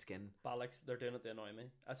fucking skin. Bollocks, they're doing it to annoy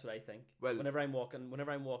me. That's what I think. Well, whenever I'm walking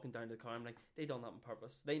down to the car, I'm like, they done that on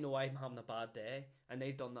purpose. They know I'm having a bad day, and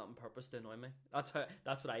they've done that on purpose to annoy me. That's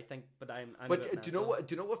what I think. But I'm But do you know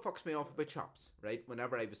what fucks me off about shops? Right,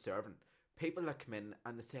 whenever I was serving, people that come in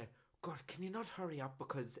and they say, "God, can you not hurry up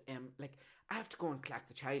because like I have to go and collect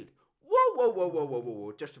the child."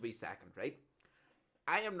 Whoa, just a wee second, right?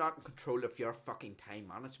 I am not in control of your fucking time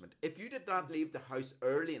management. If you did not leave the house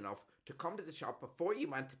early enough to come to the shop before you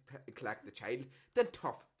went to collect the child, then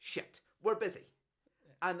tough shit. We're busy.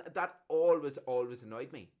 And that always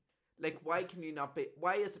annoyed me. Like, why can you not be...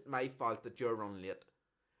 Why is it my fault that you're running late?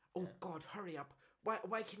 Oh, God, hurry up.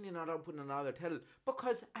 Why can you not open another till?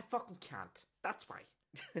 Because I fucking can't. That's why.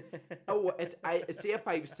 See, if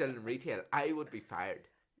I was still in retail, I would be fired.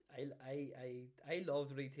 I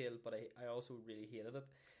loved retail, but I also really hated it.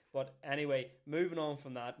 But anyway, moving on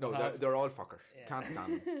from that. No, they're all fuckers. Yeah. Can't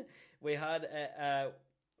stand them. We had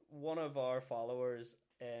one of our followers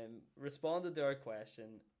responded to our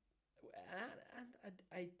question, and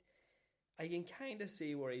I can kind of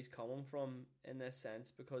see where he's coming from in this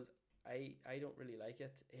sense, because I don't really like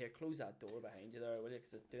it. Here, close that door behind you there, will you?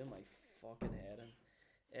 Because it's doing my fucking head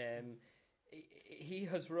in. he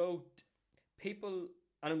has wrote people,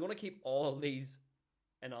 and I'm going to keep all these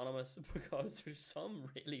anonymous because there's some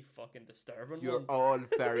really fucking disturbing You're ones. all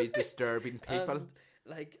very disturbing people. And,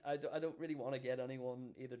 like, I don't really want to get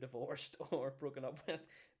anyone either divorced or broken up with,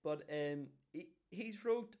 but he's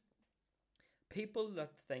wrote people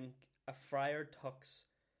that think a Friar Tuck's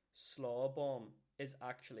slaw bomb is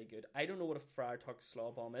actually good. I don't know what a Friar Tuck's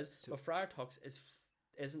slaw bomb is, but Friar Tuck's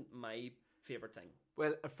isn't my favourite thing.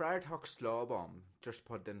 Well, a Friar Tuck slaw bomb, just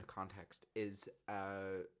put it into context, is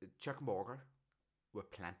a chicken burger with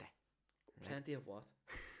plenty. Plenty of what?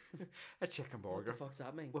 A chicken burger. What the fuck's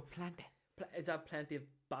that mean? With plenty. Is that plenty of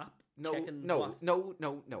bap? No, chicken no, what?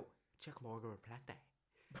 no. Chicken burger with plenty.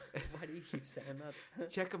 Why do you keep saying that?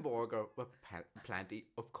 Chicken burger with plenty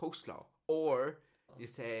of coleslaw, or you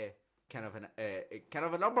say kind of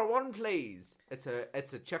a number one, please. It's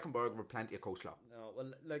a chicken burger with plenty of coleslaw. No,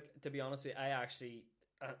 well, look, to be honest with you,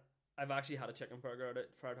 I've actually had a chicken burger out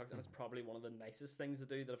at Friar Tuck's, and it's probably one of the nicest things to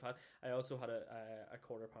do that I've had. I also had a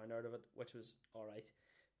quarter pound out of it, which was all right.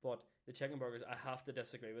 But the chicken burgers, I have to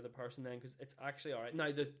disagree with the person then, because it's actually all right.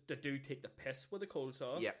 Now, they do take the piss with the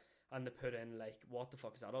coleslaw. Yeah. And they put in, like, what the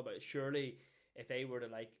fuck is that all about? Surely, if they were to,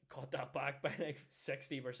 like, cut that back by, like,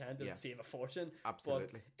 60%, it would save a fortune.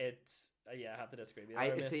 Absolutely. But it's, I have to disagree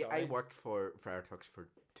with you. I worked for Friar Tuck's for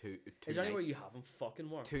two Is there anywhere nights. you haven't fucking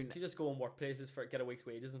worked? Can you just go and work places for get a week's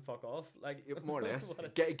wages and fuck off? Like, more or less.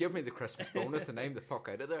 Give me the Christmas bonus and I'm the fuck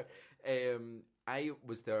out of there. I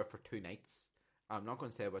was there for 2 nights. I'm not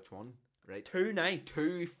going to say which one, right? 2 nights?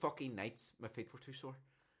 2 fucking nights. My feet were too sore.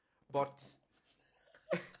 But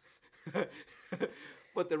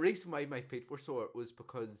but the reason why my feet were sore was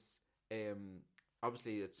because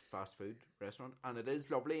obviously it's fast food restaurant and it is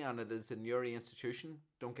lovely and it is a Newry institution.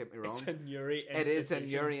 Don't get me wrong. It's a Newry institution. It is a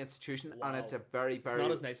Newry institution and it's a very, very... It's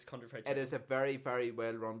not as nice as Country Fried Chicken. It is a very, very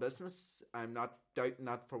well run business. I'm not doubting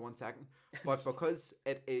that for 1 second. But because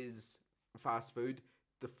it is fast food,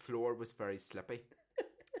 the floor was very slippy.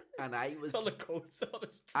 And I was... It's all the coats, all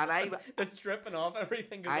that's dripping off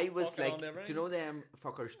everything. I was like, do you know them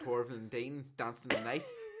fuckers Torval and Dean dancing on ice?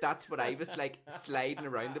 That's what I was like, sliding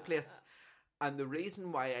around the place. And the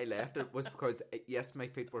reason why I left it was because, yes, my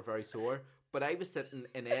feet were very sore, but I was sitting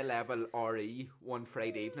in A-level RE one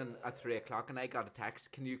Friday evening at 3 o'clock and I got a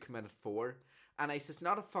text, can you come in at 4? And I says,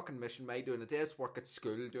 not a fucking mission, mate, doing a day's work at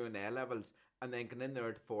school, doing A-levels, and then get in there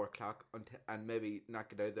at 4 o'clock and maybe not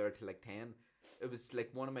get out there till like 10. It was like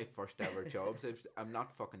one of my first ever jobs. I'm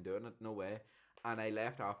not fucking doing it, no way. And I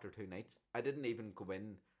left after 2 nights. I didn't even go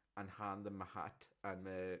in and hand them my hat and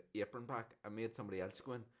my apron back. I made somebody else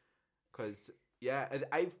go in. Because, yeah,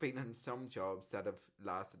 I've been in some jobs that have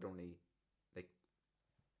lasted only like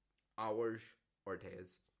hours or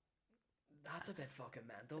days. That's a bit fucking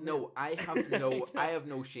mental. No, I have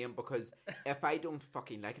no shame because if I don't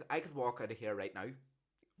fucking like it, I could walk out of here right now.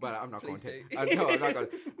 Well, I'm not going to. No, I'm not going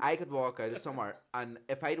to. I could walk out of somewhere, and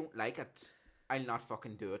if I don't like it, I'll not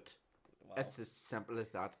fucking do it. Wow. It's as simple as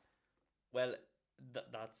that. Well,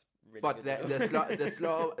 that's really but good.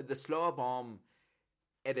 the slaw bomb,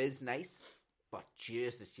 it is nice, but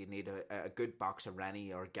Jesus, you need a good box of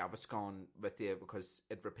Rennie or Gaviscon with you because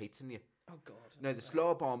it repeats in you. Oh God. Now the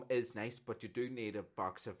slaw bomb is nice, but you do need a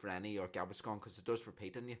box of Rennie or Gaviscon because it does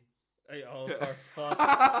repeat in you. Oh, for fuck.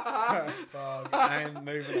 For fuck. I'm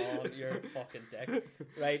moving on, you're a fucking dick.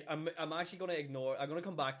 Right, I'm actually going to ignore... I'm going to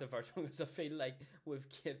come back to the first one because I feel like we've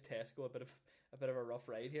given Tesco a bit of a rough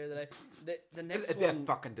ride here today. The next one... They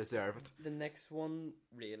fucking deserve it. The next one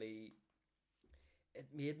really... It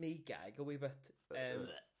made me gag a wee bit.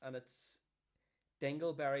 And it's...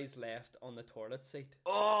 Dingleberries left on the toilet seat.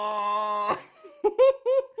 Oh!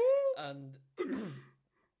 And...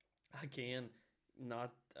 again...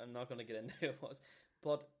 I'm not going to get into it,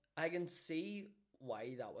 but I can see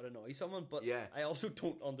why that would annoy someone, but yeah. I also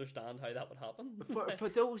don't understand how that would happen. For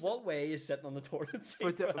those, what way is sitting on the toilet seat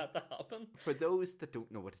for that to happen? For those that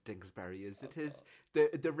don't know what a dingleberry is, it is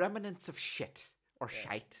the remnants of shit or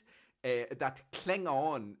shite that cling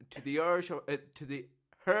on to the urge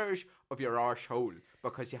of your arsehole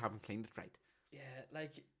because you haven't cleaned it right. Yeah,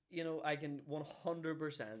 like. You know, I can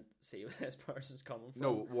 100% see where this person's coming from.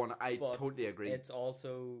 No, I totally agree. It's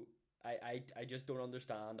also, I just don't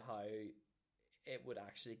understand how it would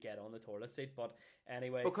actually get on the toilet seat. But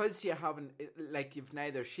anyway. Because you haven't, like, you've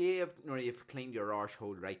neither shaved nor you've cleaned your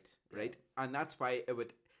arsehole right? And that's why it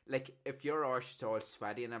would, like, if your arse is all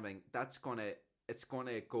sweaty and everything, it's gonna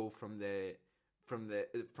go from the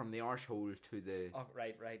arsehole to the... Oh,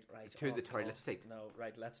 right. To the toilet seat. No,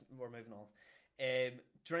 right, we're moving on.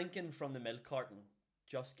 Drinking from the milk carton,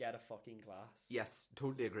 just get a fucking glass. Yes,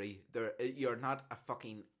 totally agree. You're not a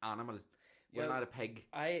fucking animal. You're Well, not a pig.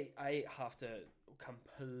 I have to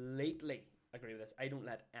completely agree with this. I don't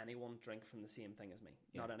let anyone drink from the same thing as me.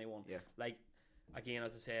 Yeah. Not anyone. Yeah. Like, again,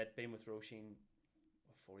 as I said, been with Roisin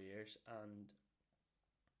for 4 years, and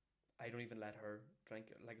I don't even let her drink.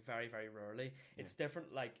 Like, very, very rarely. It's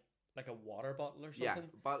different. Like a water bottle or something.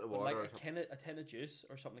 Yeah, bottle of But water. like or a something. tin of juice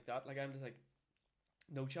or something like that. Like, I'm just like,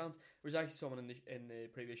 no chance. There was actually someone in the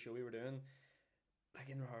previous show we were doing, like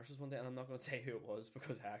in rehearsals one day, and I'm not going to say who it was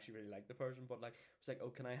because I actually really like the person, but like, it was like, oh,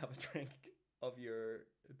 can I have a drink of your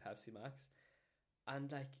Pepsi Max?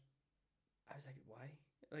 And like, I was like, why?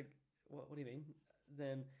 Like, what do you mean?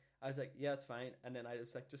 Then I was like, yeah, it's fine. And then I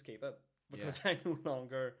was like, just keep it because I no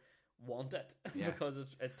longer want it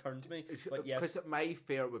because it turned me. But yes, because my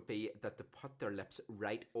fear would be that they put their lips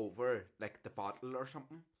right over like the bottle or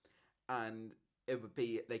something, and it would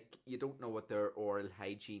be like you don't know what their oral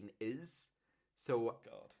hygiene is. So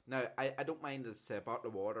God. now I don't mind this bottle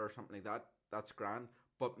of water or something like that. That's grand.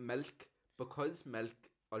 But milk, because milk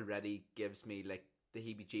already gives me like the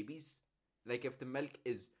heebie-jeebies. Like if the milk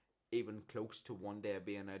is even close to one day of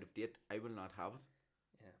being out of date, I will not have it.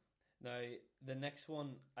 Now, the next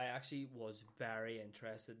one, I actually was very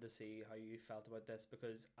interested to see how you felt about this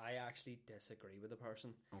because I actually disagree with the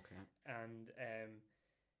person. Okay. And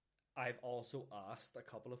I've also asked a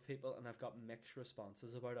couple of people and I've got mixed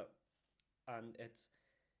responses about it. And it's,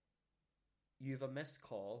 you've a missed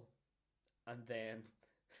call and then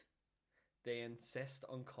they insist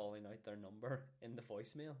on calling out their number in the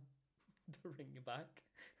voicemail to ring you back.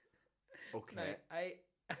 Okay. Now,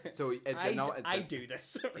 So I do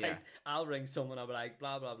this, right? Yeah. I'll ring someone. I'll be like,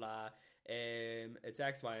 blah blah blah. It's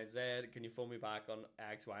X, Y, and Z. Can you phone me back on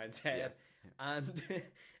X, Y, and Z? Yeah. And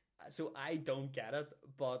so I don't get it,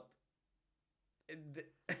 but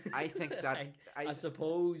I think that like, I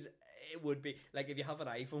suppose it would be like if you have an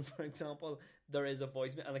iPhone, for example, there is a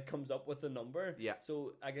voicemail and it comes up with the number. Yeah.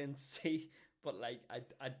 So I can see. But like,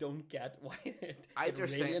 I don't get why it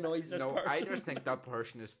just really think, annoys this person. I just think that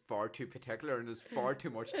person is far too particular and has far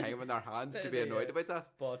too much time in their hands to be annoyed about that.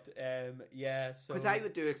 But yeah, so because I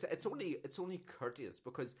would do it's only courteous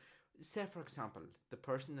because say for example the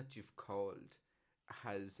person that you've called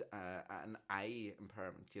has an eye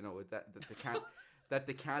impairment, you know that they can't that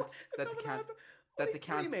they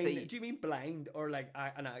can't see. Do you mean blind or like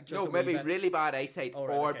just no, a maybe wee bit? really bad eyesight Oh,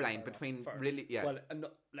 right, or okay, blind fair between enough, fair. really Well,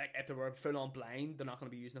 like if they were full on blind, they're not going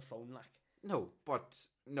to be using a phone. Like no,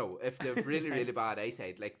 if they've really bad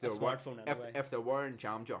eyesight, like a smartphone anyway. if they're wearing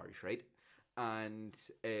jam jars, right, and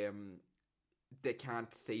they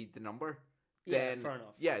can't see the number. Then, fair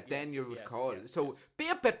enough. Then you would call. Yes, so be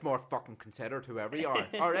a bit more fucking considerate whoever you are.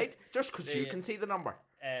 All right, just because you can see the number.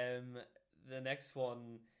 The next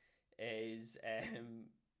one is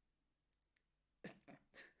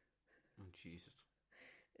Oh Jesus!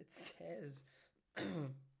 It says,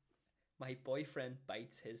 "My boyfriend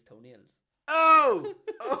bites his toenails." Oh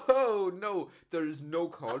no! There is no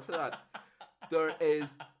call for that. There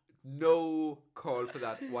is no call for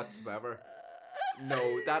that whatsoever.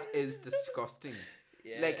 No, that is disgusting.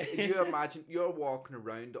 Yeah. Like, you imagine you're walking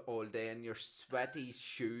around all day in your sweaty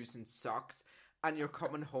shoes and socks and you're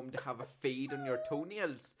coming home to have a feed on your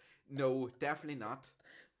toenails. No, definitely not.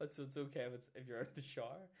 But so it's okay if you're out of the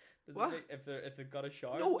shower? What? If they've got a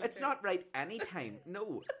shower? No, it's not right anytime.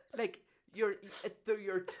 No, like, they're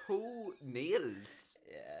your toenails.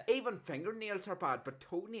 Yeah. Even fingernails are bad, but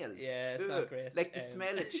toenails. Yeah, it's not great. Like the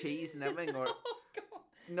smell of cheese and everything. Or Oh, God.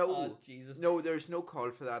 no, Oh, Jesus. no, there's no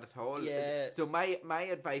call for that at all. Yeah. So my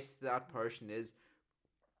advice to that person is,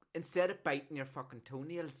 instead of biting your fucking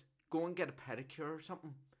toenails, go and get a pedicure or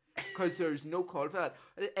something. Because there's no call for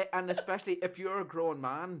that. And especially if you're a grown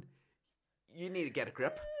man, you need to get a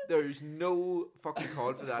grip. There's no fucking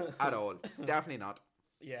call for that at all. Definitely not.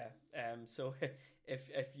 Yeah. So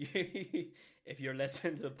if you're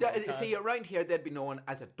listening to the podcast, See, around here they'd be known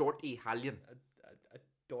as a Dorty Hallion. a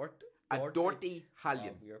dort. A Dorty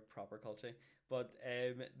Hallion. We're proper culture. But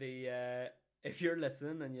if you're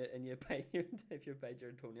listening and you bite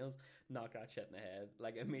your toenails, knock that shit in the head.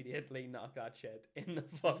 Like, immediately knock that shit in the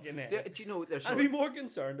fucking head. Do you know there's I'd be more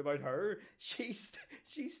concerned about her. She's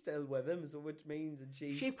still with him, so which means that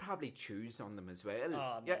she probably chews on them as well. Oh,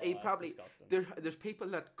 no, yeah, he that's probably disgusting. there's people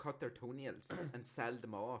that cut their toenails and sell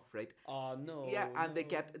them off, right? Oh no. Yeah, and no.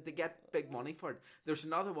 they get big money for it. There's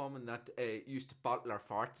another woman that used to bottle her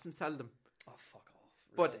farts and sell them. Oh, fuck off.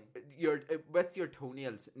 But really? with your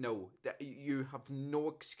toenails, no, you have no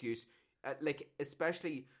excuse. Like,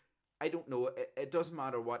 especially, I don't know, it doesn't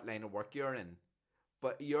matter what line of work you're in,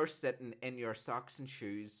 but you're sitting in your socks and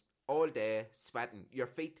shoes all day, sweating. Your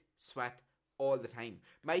feet sweat all the time.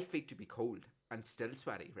 My feet would be cold and still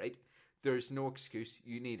sweaty, right? there's no excuse.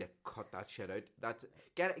 You need to cut that shit out.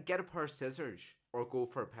 Get a pair of scissors or go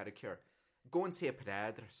for a pedicure. Go and see a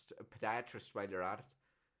podiatrist while you're at it.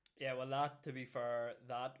 Yeah, well, that, to be fair,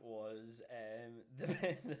 that was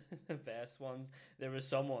the best ones. There were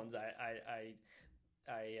some ones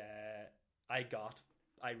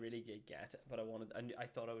I really did get, but I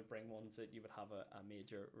thought I would bring ones that you would have a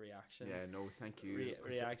major reaction. Yeah, no, thank you.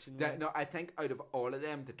 Reaction. No, I think out of all of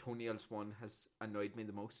them, the toenails one has annoyed me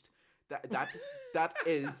the most. That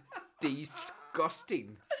is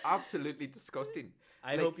disgusting. Absolutely disgusting.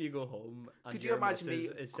 I hope you go home and could your you imagine missus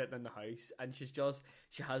is sitting in the house and she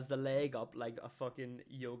has the leg up like a fucking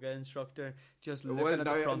yoga instructor, just looking at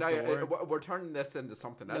the front door. We're turning this into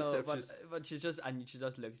something else. No, but she just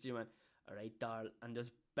looks at you and went, "Alright, darl," and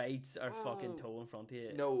just bites her fucking toe in front of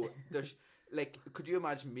you. No, there's like, could you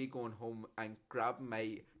imagine me going home and grabbing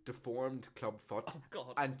my deformed club foot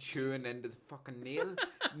and chewing into the fucking nail?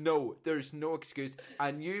 No, there's no excuse.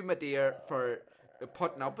 And you, my dear, for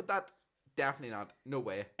putting up with that, definitely not. No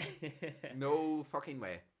way. No fucking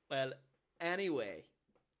way. Well, anyway,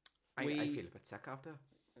 I feel a bit sick after.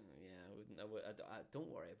 Yeah, I don't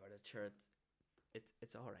worry about it. Sure,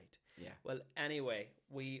 it's all right. Yeah. Well, anyway,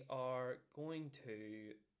 we are going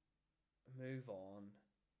to move on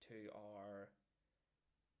to our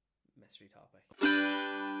mystery topic.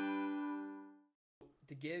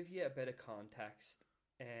 To give you a bit of context,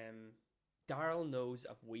 Daryl knows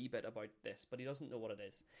a wee bit about this, but he doesn't know what it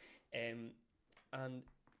is. And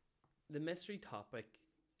the mystery topic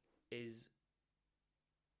is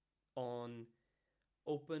on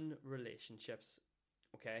open relationships,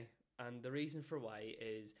 okay? And the reason for why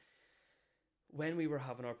is when we were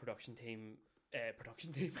having our production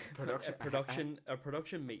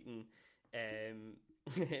meeting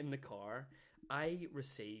in the car, I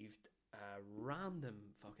received a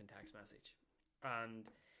random fucking text message, and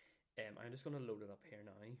I'm just going to load it up here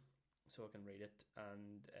now so I can read it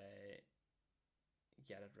and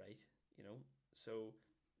get it right, you know. So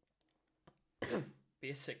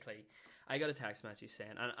basically, I got a text message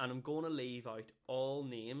saying, and I'm going to leave out all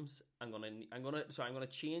names. I'm gonna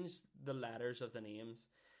change the letters of the names,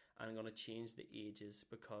 and I'm gonna change the ages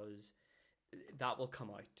because that will come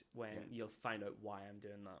out when you'll find out why I'm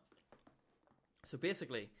doing that. So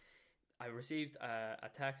basically, I received a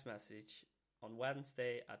text message on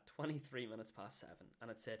Wednesday at 23 minutes past 7,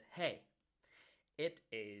 and it said, "Hey, it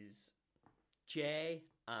is J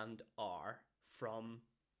and R from,"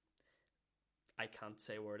 I can't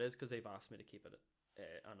say where it is because they've asked me to keep it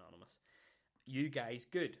anonymous. "You guys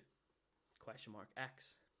good? ?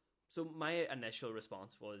 X." So my initial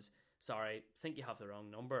response was, "Sorry, think you have the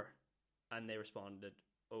wrong number." And they responded,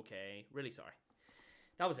 "Okay, really sorry."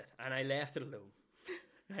 That was it. And I left it alone.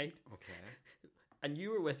 Right? Okay. And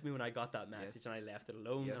you were with me when I got that message, and I left it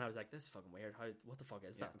alone. Yes. And I was like, "This is fucking weird. What the fuck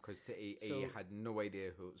is that?" Because he had no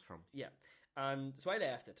idea who it was from. Yeah. And so I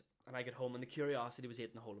left it, and I got home, and the curiosity was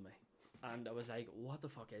eating a hold of me. And I was like, "What the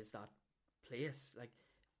fuck is that place? Like,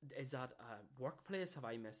 is that a workplace? Have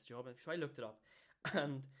I missed a job?" So I looked it up,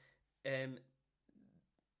 and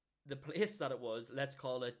the place that it was, let's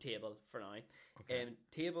call it Table for now. Okay.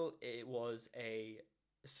 Table, it was a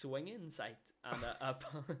swinging site and a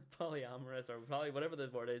polyamorous, or probably whatever the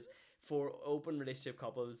word is, for open relationship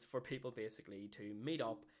couples, for people basically to meet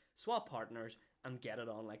up, swap partners, and get it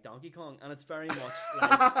on like Donkey Kong. And it's very much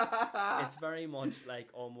like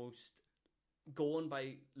almost going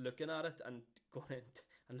by looking at it and going in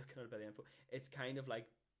and looking at it by the info. It's kind of like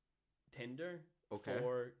Tinder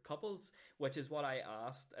for couples, which is what I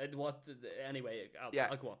asked. Anyway,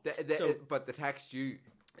 I'll go on. But the text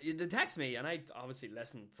they text me, and I obviously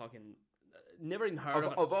listen. Fucking never even heard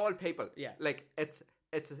of it. Of all people, yeah. Like it's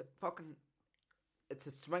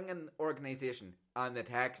a swinging organization, and the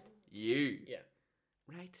text you, yeah,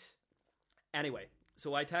 right. Anyway,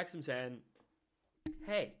 so I text him saying,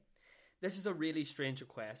 "Hey, this is a really strange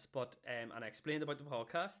request, but and I explained about the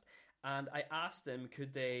podcast, and I asked them,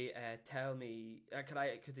 could they tell me,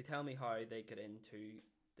 could they tell me how they get into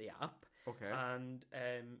the app, okay, and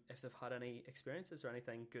if they've had any experiences or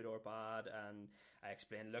anything, good or bad." And I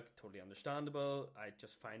explained, "Look, totally understandable. I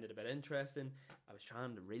just find it a bit interesting." I was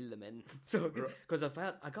trying to reel them in, so because I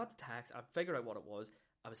got the text, I figured out what it was.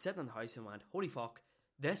 I was sitting in the house and went, "Holy fuck,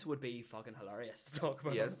 this would be fucking hilarious to talk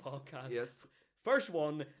about on the podcast." Yes. First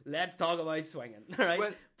one, let's talk about swinging, right?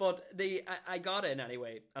 Well, but I got in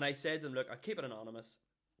anyway, and I said to them, "Look, I'll keep it anonymous."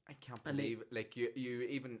 I can't believe you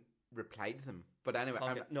even replied to them. But anyway,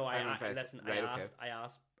 listen. Right, I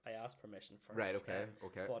asked permission first. Right. Okay.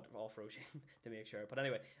 But off Roisin to make sure. But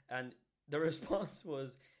anyway, and the response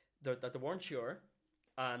was that they weren't sure,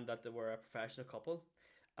 and that they were a professional couple,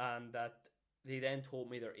 and that they then told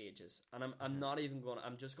me their ages, and I'm not even gonna.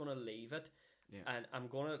 I'm just gonna leave it, and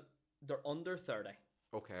they're under 30.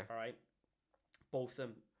 Okay. All right, both of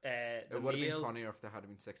them. It would have been funnier if they had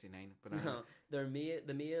been 69, but anyway. No,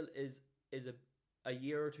 the male is a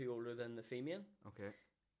year or two older than the female. Okay.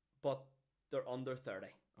 But they're under 30.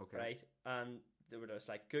 Okay. Right? And they were just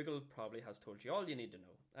like, Google probably has told you all you need to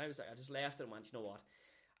know. I was like, I just left it and went, you know what?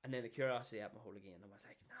 And then the curiosity ate my whole again. I was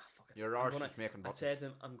like, nah, fuck it. Your arse is making buttons. I said to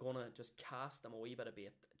him, I'm going to just cast them a wee bit of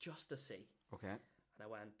bait just to see. Okay. And I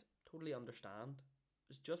went, totally understand.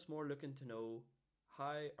 It's just more looking to know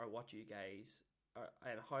how or what you guys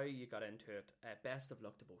and how you got into it. Best of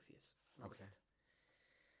luck to both of you. That was it.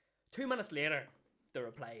 2 minutes later, they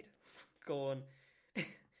replied, going,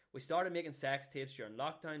 we started making sex tapes during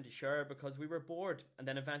lockdown to share because we were bored, and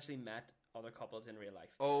then eventually met other couples in real life.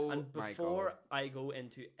 Oh, and my before God. I go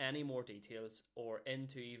into any more details or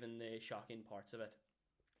into even the shocking parts of it,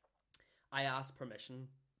 I asked permission.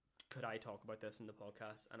 Could I talk about this in the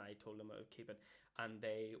podcast? And I told them I would keep it, and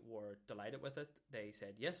they were delighted with it. They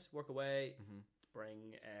said, yes, work away.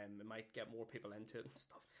 Bring it might get more people into it and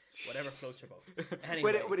stuff. Whatever floats your boat.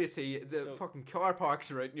 Anyway, what do you see? The fucking car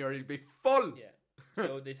parks right near you'll be full. Yeah.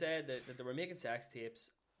 So they said that they were making sex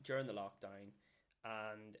tapes during the lockdown,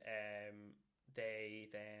 and they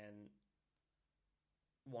then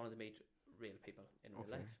wanted to meet real people in real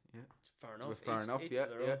life. Yeah. It's fair enough. Fair enough. Each Yeah. to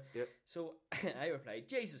their own. Yeah. So I replied,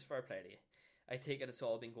 Jesus, fair play to you. I take it it's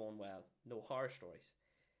all been going well. No horror stories.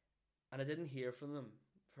 And I didn't hear from them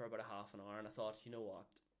for about a half an hour, and I thought, you know what?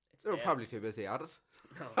 They were probably too busy at it.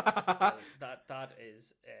 No, that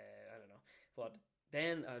is I don't know. But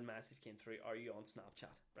then a message came through, are you on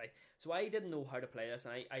Snapchat? Right. So I didn't know how to play this,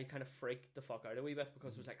 and I kind of freaked the fuck out a wee bit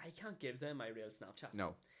because it was like, I can't give them my real Snapchat.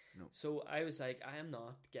 No. So I was like, I am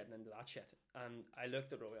not getting into that shit. And I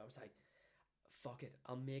looked at Rory, I was like, fuck it,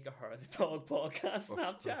 I'll make a Her the Dog podcast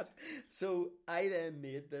Snapchat. So I then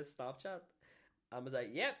made this Snapchat and was like,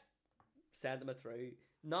 yep, sent them it through,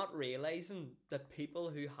 not realising that people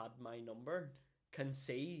who had my number can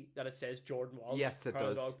see that it says Jordan Walsh. Yes, it Her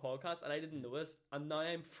does. Dog podcast, and I didn't notice, and now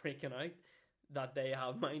I'm freaking out that they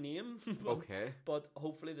have my name. But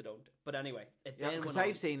hopefully they don't. But anyway, because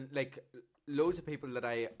I've seen like loads of people that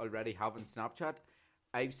I already have on Snapchat.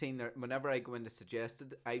 I've seen their, whenever I go into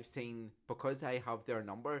suggested, I've seen, because I have their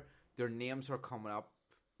number, their names are coming up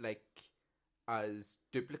like as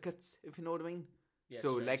duplicates, if you know what I mean. Yeah,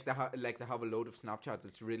 so strange. like they have a load of Snapchats.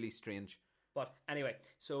 It's really strange. But anyway,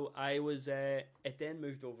 so I was it then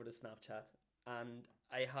moved over to Snapchat, and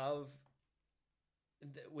I have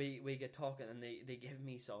we get talking, and they give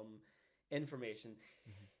me some information.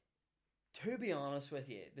 To be honest with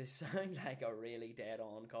you, they sound like a really dead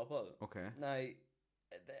on couple. Okay. Now,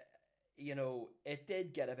 you know, it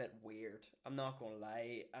did get a bit weird. I'm not going to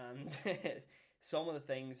lie, and some of the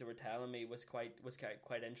things they were telling me was quite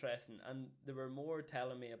interesting, and they were more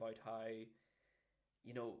telling me about how,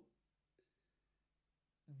 you know,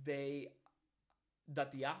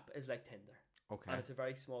 that the app is like Tinder. Okay. And it's a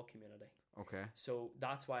very small community. Okay. So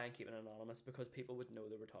that's why I'm keeping it anonymous, because people would know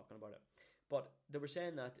they were talking about it. But they were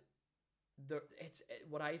saying that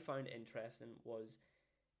what I found interesting was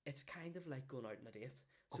it's kind of like going out on a date.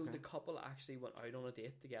 So the couple actually went out on a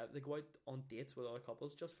date together. They go out on dates with other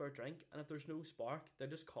couples just for a drink, and if there's no spark, they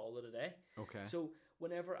just call it a day. Okay. So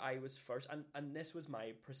whenever I was first, and this was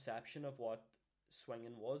my perception of what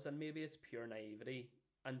swinging was, and maybe it's pure naivety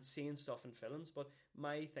and seeing stuff in films, but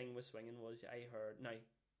my thing with swinging was I heard, now,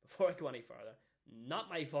 before I go any further, not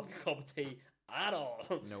my fucking cup of tea at all.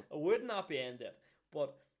 Nope. I would not be into it.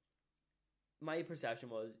 But my perception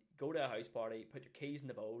was go to a house party, put your keys in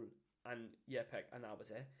the bowl, and pick, and that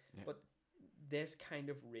was it. Yeah. But this kind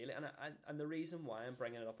of really, and the reason why I'm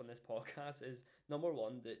bringing it up on this podcast is, number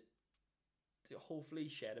one, that to hopefully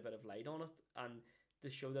shed a bit of light on it, and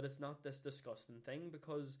to show that it's not this disgusting thing,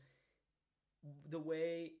 because the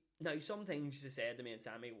way, now some things you said to me and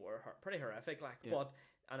Sammy were pretty horrific, but,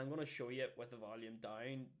 and I'm going to show you it with the volume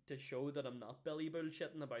down to show that I'm not Billy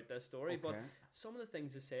bullshitting about this story, but some of the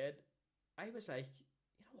things they said, I was like,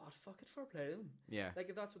 you know what, fuck it, fair play to them. Yeah. Like,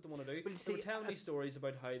 if that's what they want to do. But they were telling me stories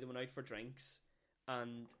about how they went out for drinks,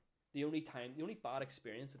 and the only bad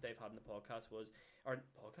experience that they've had in the podcast was, on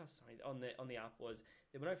the app was,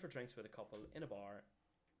 they went out for drinks with a couple in a bar,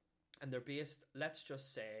 and they're based, let's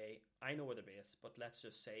just say, I know where they're based, but let's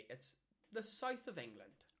just say it's the south of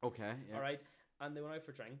England. Okay, yeah. All right? And they went out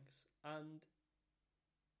for drinks, and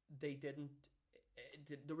they didn't,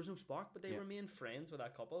 there was no spark, but they remained friends with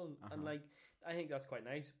that couple, and like, I think that's quite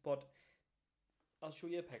nice. But I'll show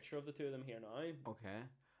you a picture of the two of them here now. Okay.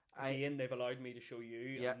 Again, they've allowed me to show you.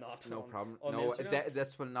 Yeah, not no on, problem. on No, Instagram.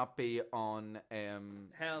 this will not be on.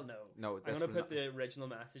 Hell no. No, I'm this gonna will put the original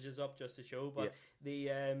messages up just to show. But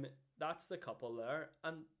Yeah. the that's the couple there,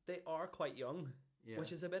 and they are quite young, Yeah.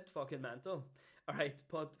 which is a bit fucking mental. All right,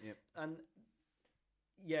 but Yep. and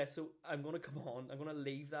yeah, so I'm gonna come on. I'm gonna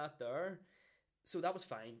leave that there. So that was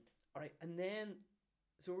fine. All right, and then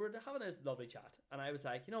so we were having this lovely chat, and I was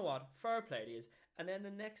like, you know what, fair play to you. And then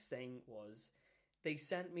the next thing was they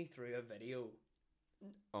sent me through a video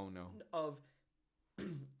Oh no. of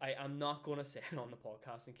I'm not going to say it on the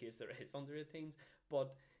podcast in case there is under 18s,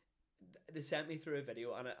 but they sent me through a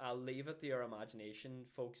video, and I'll leave it to your imagination,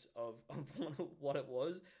 folks, of what it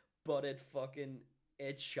was. But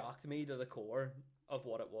it shocked me to the core of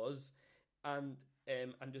what it was, and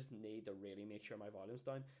I just need to really make sure my volume's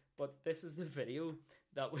down. But this is the video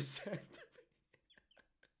that was sent.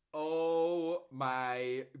 Oh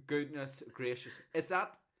my goodness gracious! Is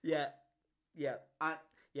that? Yeah. And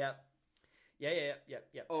Yeah.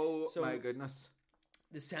 oh So- my goodness!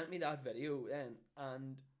 They sent me that video then,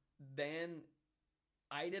 and then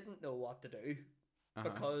I didn't know what to do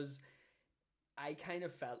because I kind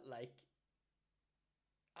of felt like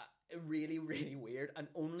really, really weird, and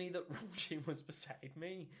only that Roisin was beside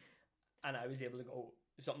me, and I was able to go,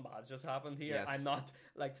 something bad's just happened here. Yes. I'm not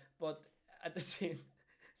like, but at the same.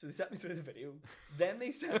 So they sent me through the video, then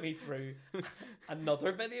they sent me through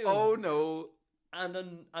another video. Oh no! and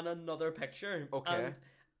another picture. Okay. And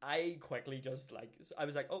I quickly just I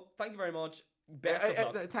was like, oh, thank you very much. Best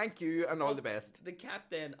of luck. Thank you and all the best. They kept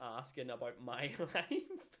then asking about my life.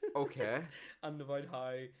 Okay. And about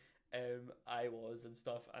how I was and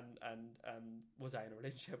stuff, and was I in a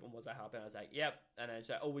relationship and was I happy? And I was like, yep. And I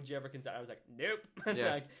said, oh, would you ever consider? I was like, nope. And Yeah,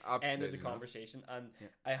 ended absolutely the not. conversation, and Yeah.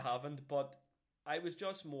 I haven't. But I was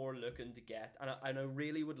just more looking to get, and I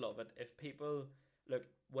really would love it if people look,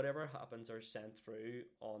 whatever happens or sent through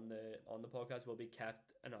on the podcast will be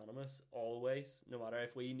kept anonymous always, no matter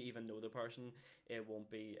if we even know the person. It won't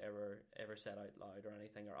be ever said out loud or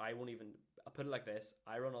anything, or I won't even. I put it like this: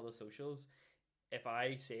 I run all the socials. If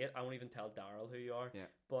I say it, I won't even tell Daryl who you are. Yeah.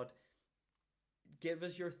 But give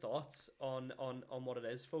us your thoughts on what it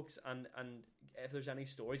is, folks, and if there's any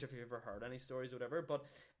stories, or if you've ever heard any stories or whatever. But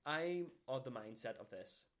I'm of the mindset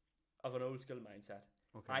of an old school mindset.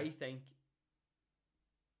 Okay. I think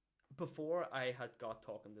before I had got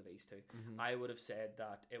talking to these two, I would have said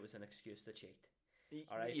that it was an excuse to cheat.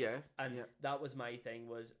 All right. Yeah. And yeah. that was my thing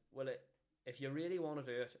was, well, if you really want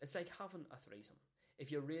to do it, it's like having a threesome.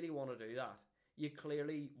 If you really want to do that, you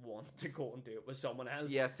clearly want to go and do it with someone else.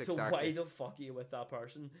 Yes, So why exactly. the fuck are you with that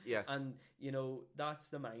person? Yes. And, that's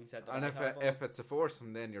the mindset that And I if have on if it's a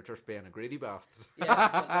foursome, then you're just being a greedy bastard.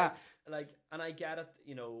 yeah, but and I get it,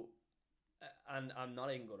 and I'm not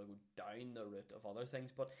even going to go down the route of other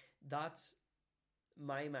things, but that's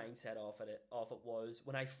my mindset off it was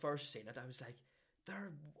when I first seen it. I was like,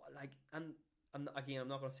 they're like, and I'm not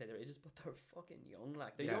going to say their ages, but they're fucking young.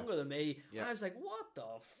 Like they're Yeah. younger than me. Yeah. And I was like, what the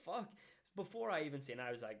fuck? Before I even seen it,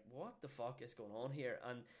 I was like, what the fuck is going on here?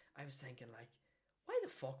 And I was thinking, like, why the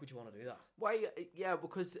fuck would you want to do that? Why? Yeah,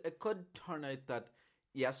 because it could turn out that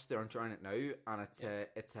yes, they're enjoying it now, and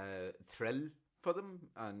it's a thrill for them,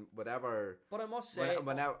 and whatever. But I must say,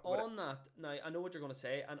 when I- on that, now I know what you're going to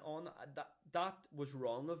say, and on that was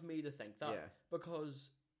wrong of me to think that, Yeah. because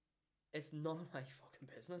it's none of my fucking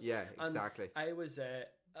business. Yeah, And exactly. I was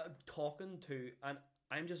talking to, and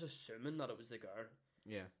I'm just assuming that it was the girl.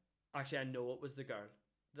 Yeah. Actually, I know it was the girl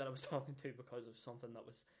that I was talking to because of something that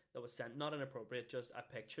was sent, not inappropriate, just a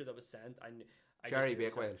picture that was sent. I Jerry just knew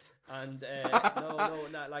it was her. Bakewell.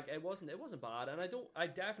 And no, like it wasn't bad, and I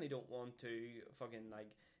definitely don't want to fucking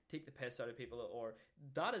like take the piss out of people, or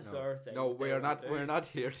that is their thing. No, that they we're want not. to do. We're not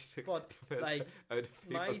here to take But the piss like out of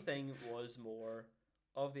people. my thing was more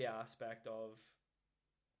of the aspect of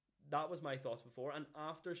that was my thoughts before, and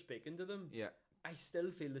after speaking to them, Yeah. I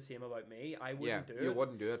still feel the same about me. I Yeah. wouldn't do it. You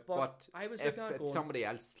wouldn't do it, but I was if looking at it's going, somebody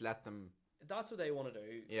else, let them. that's what they want to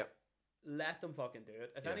do. Yep. Let them fucking do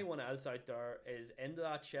it. If Yeah. anyone else out there is into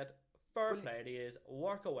that shit, fair Well, play to you.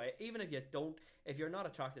 Work away. Even if you don't, if you're not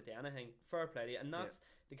attracted to anything, fair play to you. And that's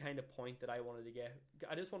the kind of point that I wanted to get.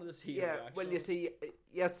 I just wanted to see your Yeah. reaction. Well, you see,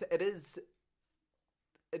 yes, it is.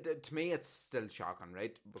 To me, it's still shocking,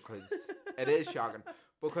 right? Because it is shocking.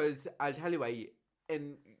 Because I'll tell you why.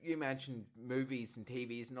 You mentioned movies and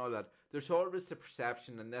TVs and all that. There's always the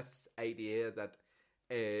perception and this idea that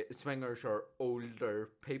swingers are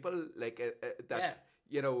older people, like that.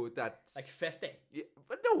 You know, that's like 50. Yeah,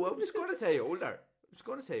 but no, I was going to say older. I was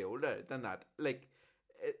going to say older than that. Like,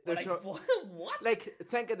 there's Like, what? like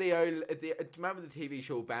think of the owl. Remember the TV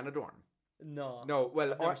show Benidorm? No. No,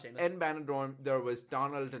 well, I've never seen it. in Benidorm there was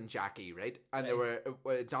Donald and Jackie, right? And there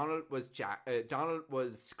were Donald was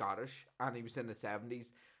Scottish, and he was in the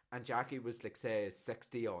 70s, and Jackie was like say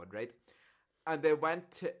 60 odd, right? And they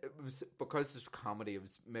went to, it was because it's comedy. It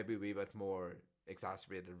was maybe a wee bit more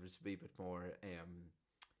exacerbated. It was a wee bit more,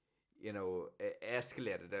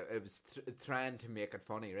 escalated. It was trying to make it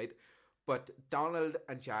funny, right? But Donald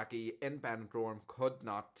and Jackie in Benidorm could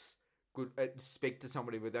not speak to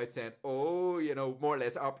somebody without saying, "Oh, more or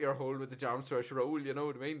less up your hole with the jam swish roll." You know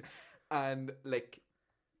what I mean? And like,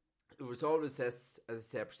 it was always this, as I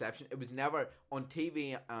say, perception. It was never on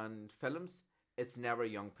TV and films. It's never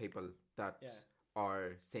young people that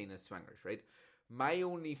are seen as swingers, right? My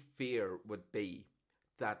only fear would be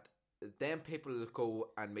that them people go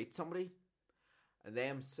and meet somebody, and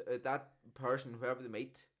that person, whoever they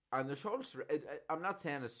meet, and there's also, I'm not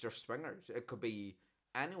saying it's just swingers. It could be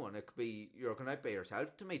anyone. It could be you're going out by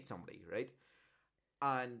yourself to meet somebody, right?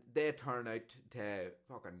 And they turn out to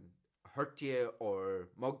fucking hurt you or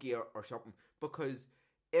mug you or something. Because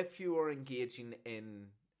if you are engaging in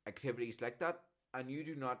activities like that and you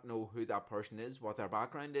do not know who that person is, what their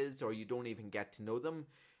background is, or you don't even get to know them,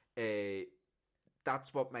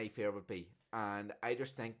 that's what my fear would be. And I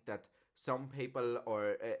just think that some people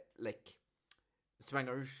are like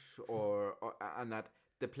swingers or and that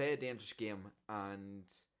they play a dangerous game, and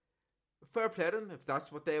fair play to them if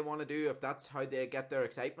that's what they want to do, if that's how they get their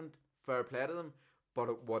excitement, fair play to them, but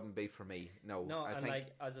it wouldn't be for me. No, I think,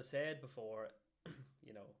 like as I said before,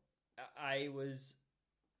 I was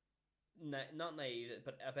not naive,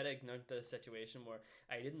 but a bit ignorant to the situation where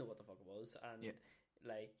I didn't know what the fuck it was, and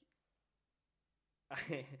like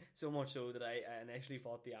so much so that I initially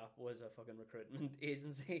thought the app was a fucking recruitment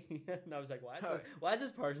agency, and I was like, why has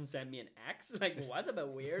this person sent me an X? Like, well, that's a bit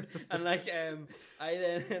weird. And like, I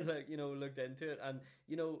then looked into it, and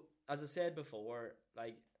as I said before,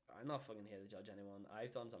 like, I'm not fucking here to judge anyone.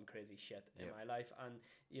 I've done some crazy shit in my life, and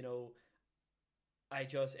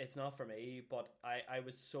it's not for me. But I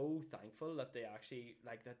was so thankful that they actually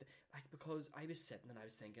because I was sitting and I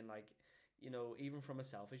was thinking, like, even from a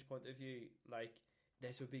selfish point of view, like,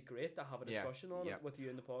 this would be great to have a discussion on it with you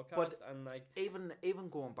in the podcast. But and like, even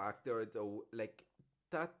going back there though, like,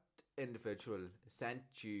 that individual sent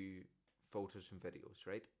you photos and videos,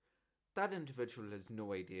 right? That individual has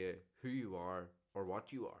no idea who you are or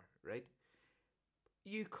what you are, right?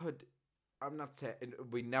 You could, I'm not saying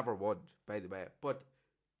we never would, by the way, but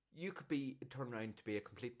you could be turned around to be a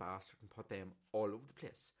complete bastard and put them all over the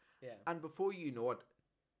place. Yeah. And before you know it,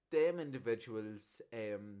 them individuals'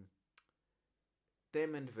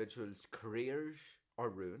 careers are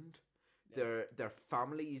ruined. Yeah. Their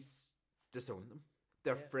families disown them.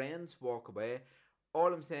 Their friends walk away.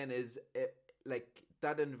 All I'm saying is, like,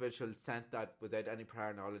 that individual sent that without any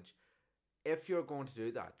prior knowledge. If you're going to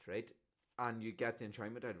do that, right, and you get the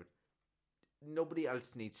enjoyment out of it, nobody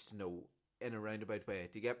else needs to know in a roundabout way.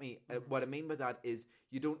 Do you get me? Mm-hmm. What I mean by that is,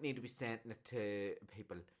 you don't need to be sending it to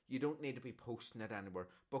people. You don't need to be posting it anywhere,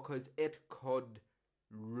 because it could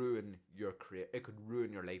ruin your career. It could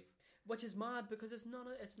ruin your life. Which is mad, because it's not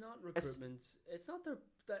recruitment. It's not their.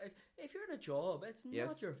 If you're in a job, it's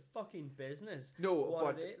not your fucking business. No,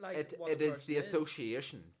 but it is the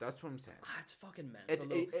association. That's what I'm saying. It's fucking mental.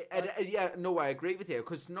 No, I agree with you,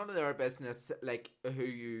 because none of their business, like, who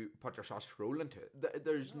you put your sausage roll into.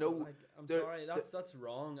 There's no. Like, I'm sorry, that's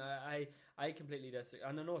wrong. I completely disagree.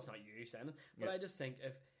 And I know it's not you saying it, but I just think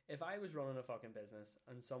if I was running a fucking business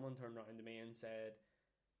and someone turned around to me and said,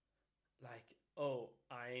 like, oh,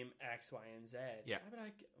 I'm X, Y, and Z. Yeah. I'd be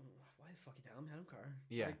like, why the fuck you telling me? I don't care.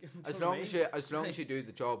 Yeah. Like, as long as you do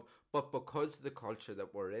the job, but because of the culture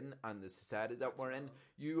that we're in and the society that we're in,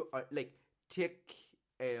 you are like, take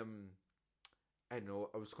I don't know,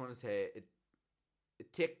 I was going to say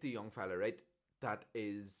take the young fella, right, that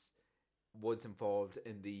was involved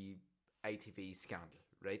in the ITV scandal,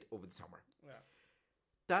 right, over the summer. Yeah.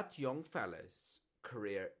 That young fella's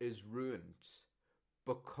career is ruined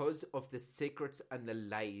because of the secrets and the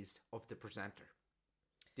lies of the presenter.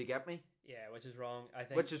 Do you get me? Yeah, which is wrong. I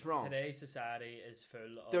think which is wrong. Today's society is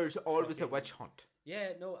full of... There's always a witch hunt.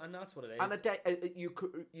 Yeah, no, and that's what it is. And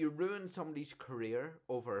you ruin somebody's career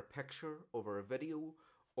over a picture, over a video,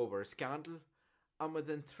 over a scandal, and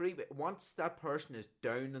within once that person is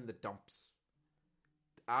down in the dumps,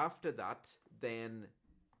 after that, then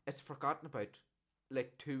it's forgotten about.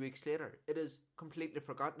 Like 2 weeks later, it is completely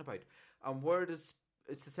forgotten about. And where does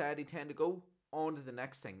society tend to go? On to the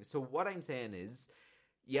next thing. So what I'm saying is,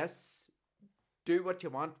 yes, do what you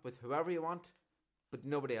want with whoever you want, but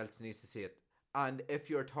nobody else needs to see it. And if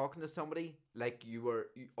you're talking to somebody, like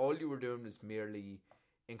all you were doing was merely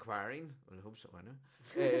inquiring. Well, I hope so, I know.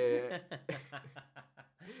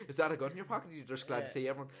 Is that a gun in your pocket? You're just glad to see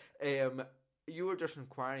everyone. You were just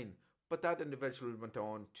inquiring, but that individual went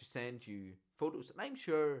on to send you photos, and I'm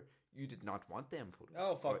sure you did not want them photos.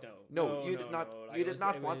 Oh, fuck no. No, you did not. No. You did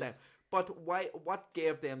not want them. But why? What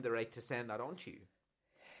gave them the right to send that on to you?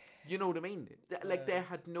 You know what I mean? Like, they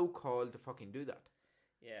had no call to fucking do that.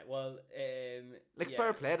 Yeah, well,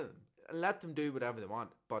 fair play to them. Let them do whatever they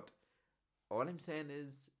want. But all I'm saying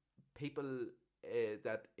is, people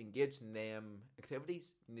that engage in them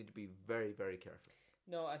activities need to be very, very careful.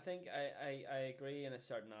 No, I think I agree in a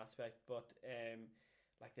certain aspect, but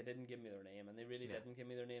like, they didn't give me their name, and they really didn't give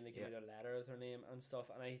me their name. They gave me their letter of their name and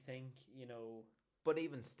stuff, and I think, you know... But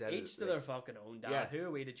even still... Each to their fucking own, Dad. Yeah. Who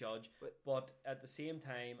are we to judge? But at the same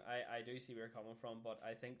time, I do see where you're coming from, but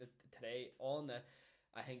I think that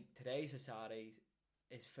today's society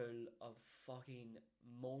is full of fucking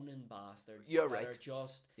moaning bastards. You're right. That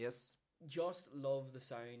are just love the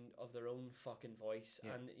sound of their own fucking voice.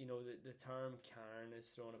 And, you know, the term Karen is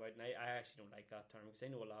thrown about, and I actually don't like that term, because I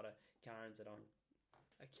know a lot of Karens that aren't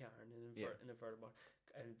a Karen in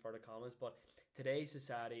inverted commas, but today's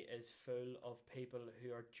society is full of people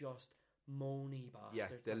who are just moany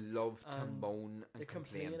bastards. Yeah, they love to moan and they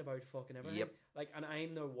complain about fucking everything. Yep. Like, and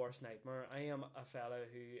I'm their worst nightmare. I am a fella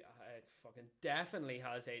who fucking definitely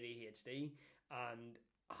has ADHD and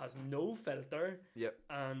has no filter. Yep.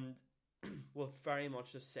 And will very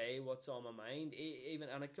much just say what's on my mind,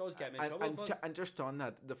 and it does get me in trouble. And just on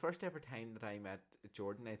that, the first ever time that I met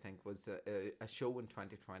Jordan, I think, was a show in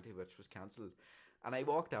 2020 which was cancelled, and I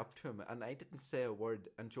walked up to him and I didn't say a word,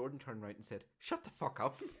 and Jordan turned around and said, "Shut the fuck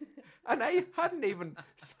up," and I hadn't even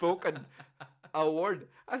spoken a word,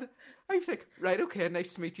 and I was like, "Right, okay,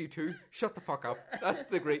 nice to meet you too. Shut the fuck up." That's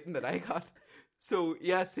the greeting that I got. So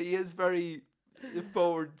yes, he is very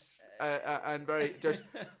forward. And very just,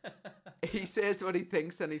 he says what he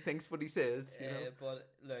thinks and he thinks what he says. You know? But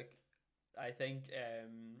look, I think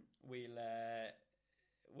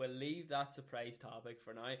we'll leave that surprise topic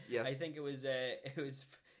for now. Yes. I think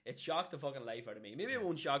it shocked the fucking life out of me. Maybe it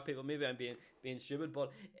won't shock people. Maybe I'm being stupid,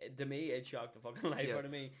 but to me, it shocked the fucking life out of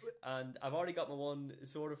me. And I've already got my one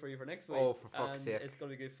sorted for you for next week. Oh, for fuck's sake! It's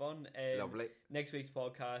going to be good fun. Lovely. Next week's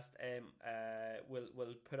podcast,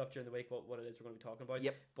 we'll put up during the week what it is we're going to be talking about.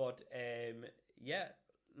 Yep. But yeah.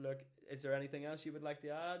 Look, is there anything else you would like to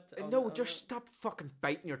add? No, just stop fucking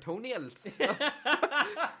biting your toenails.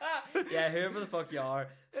 Yeah, whoever the fuck you are,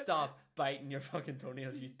 stop biting your fucking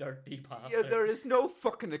toenails, you dirty bastard. Yeah, there is no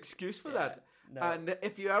fucking excuse for that. No. And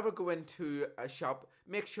if you ever go into a shop,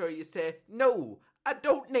 make sure you say, "No, I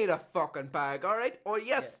don't need a fucking bag," alright? Or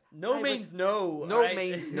yes. Yeah. No means no. No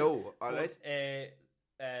means no, alright?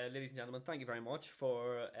 Ladies and gentlemen, thank you very much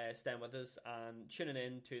for staying with us and tuning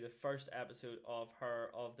in to the first episode of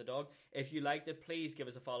Her of the Dog. If you liked it, please give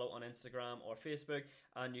us a follow on Instagram or Facebook,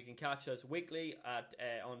 and you can catch us weekly at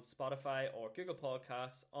on Spotify or Google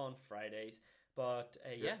Podcasts on Fridays. But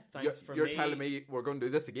thanks for me. You're telling me we're going to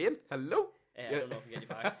do this again? Hello? I don't know if we get you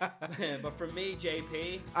back. But from me,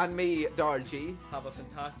 JP. And me, Dargy. Have a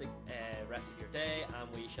fantastic rest of your day,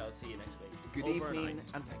 and we shall see you next week. Good evening,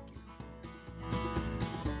 and thank you.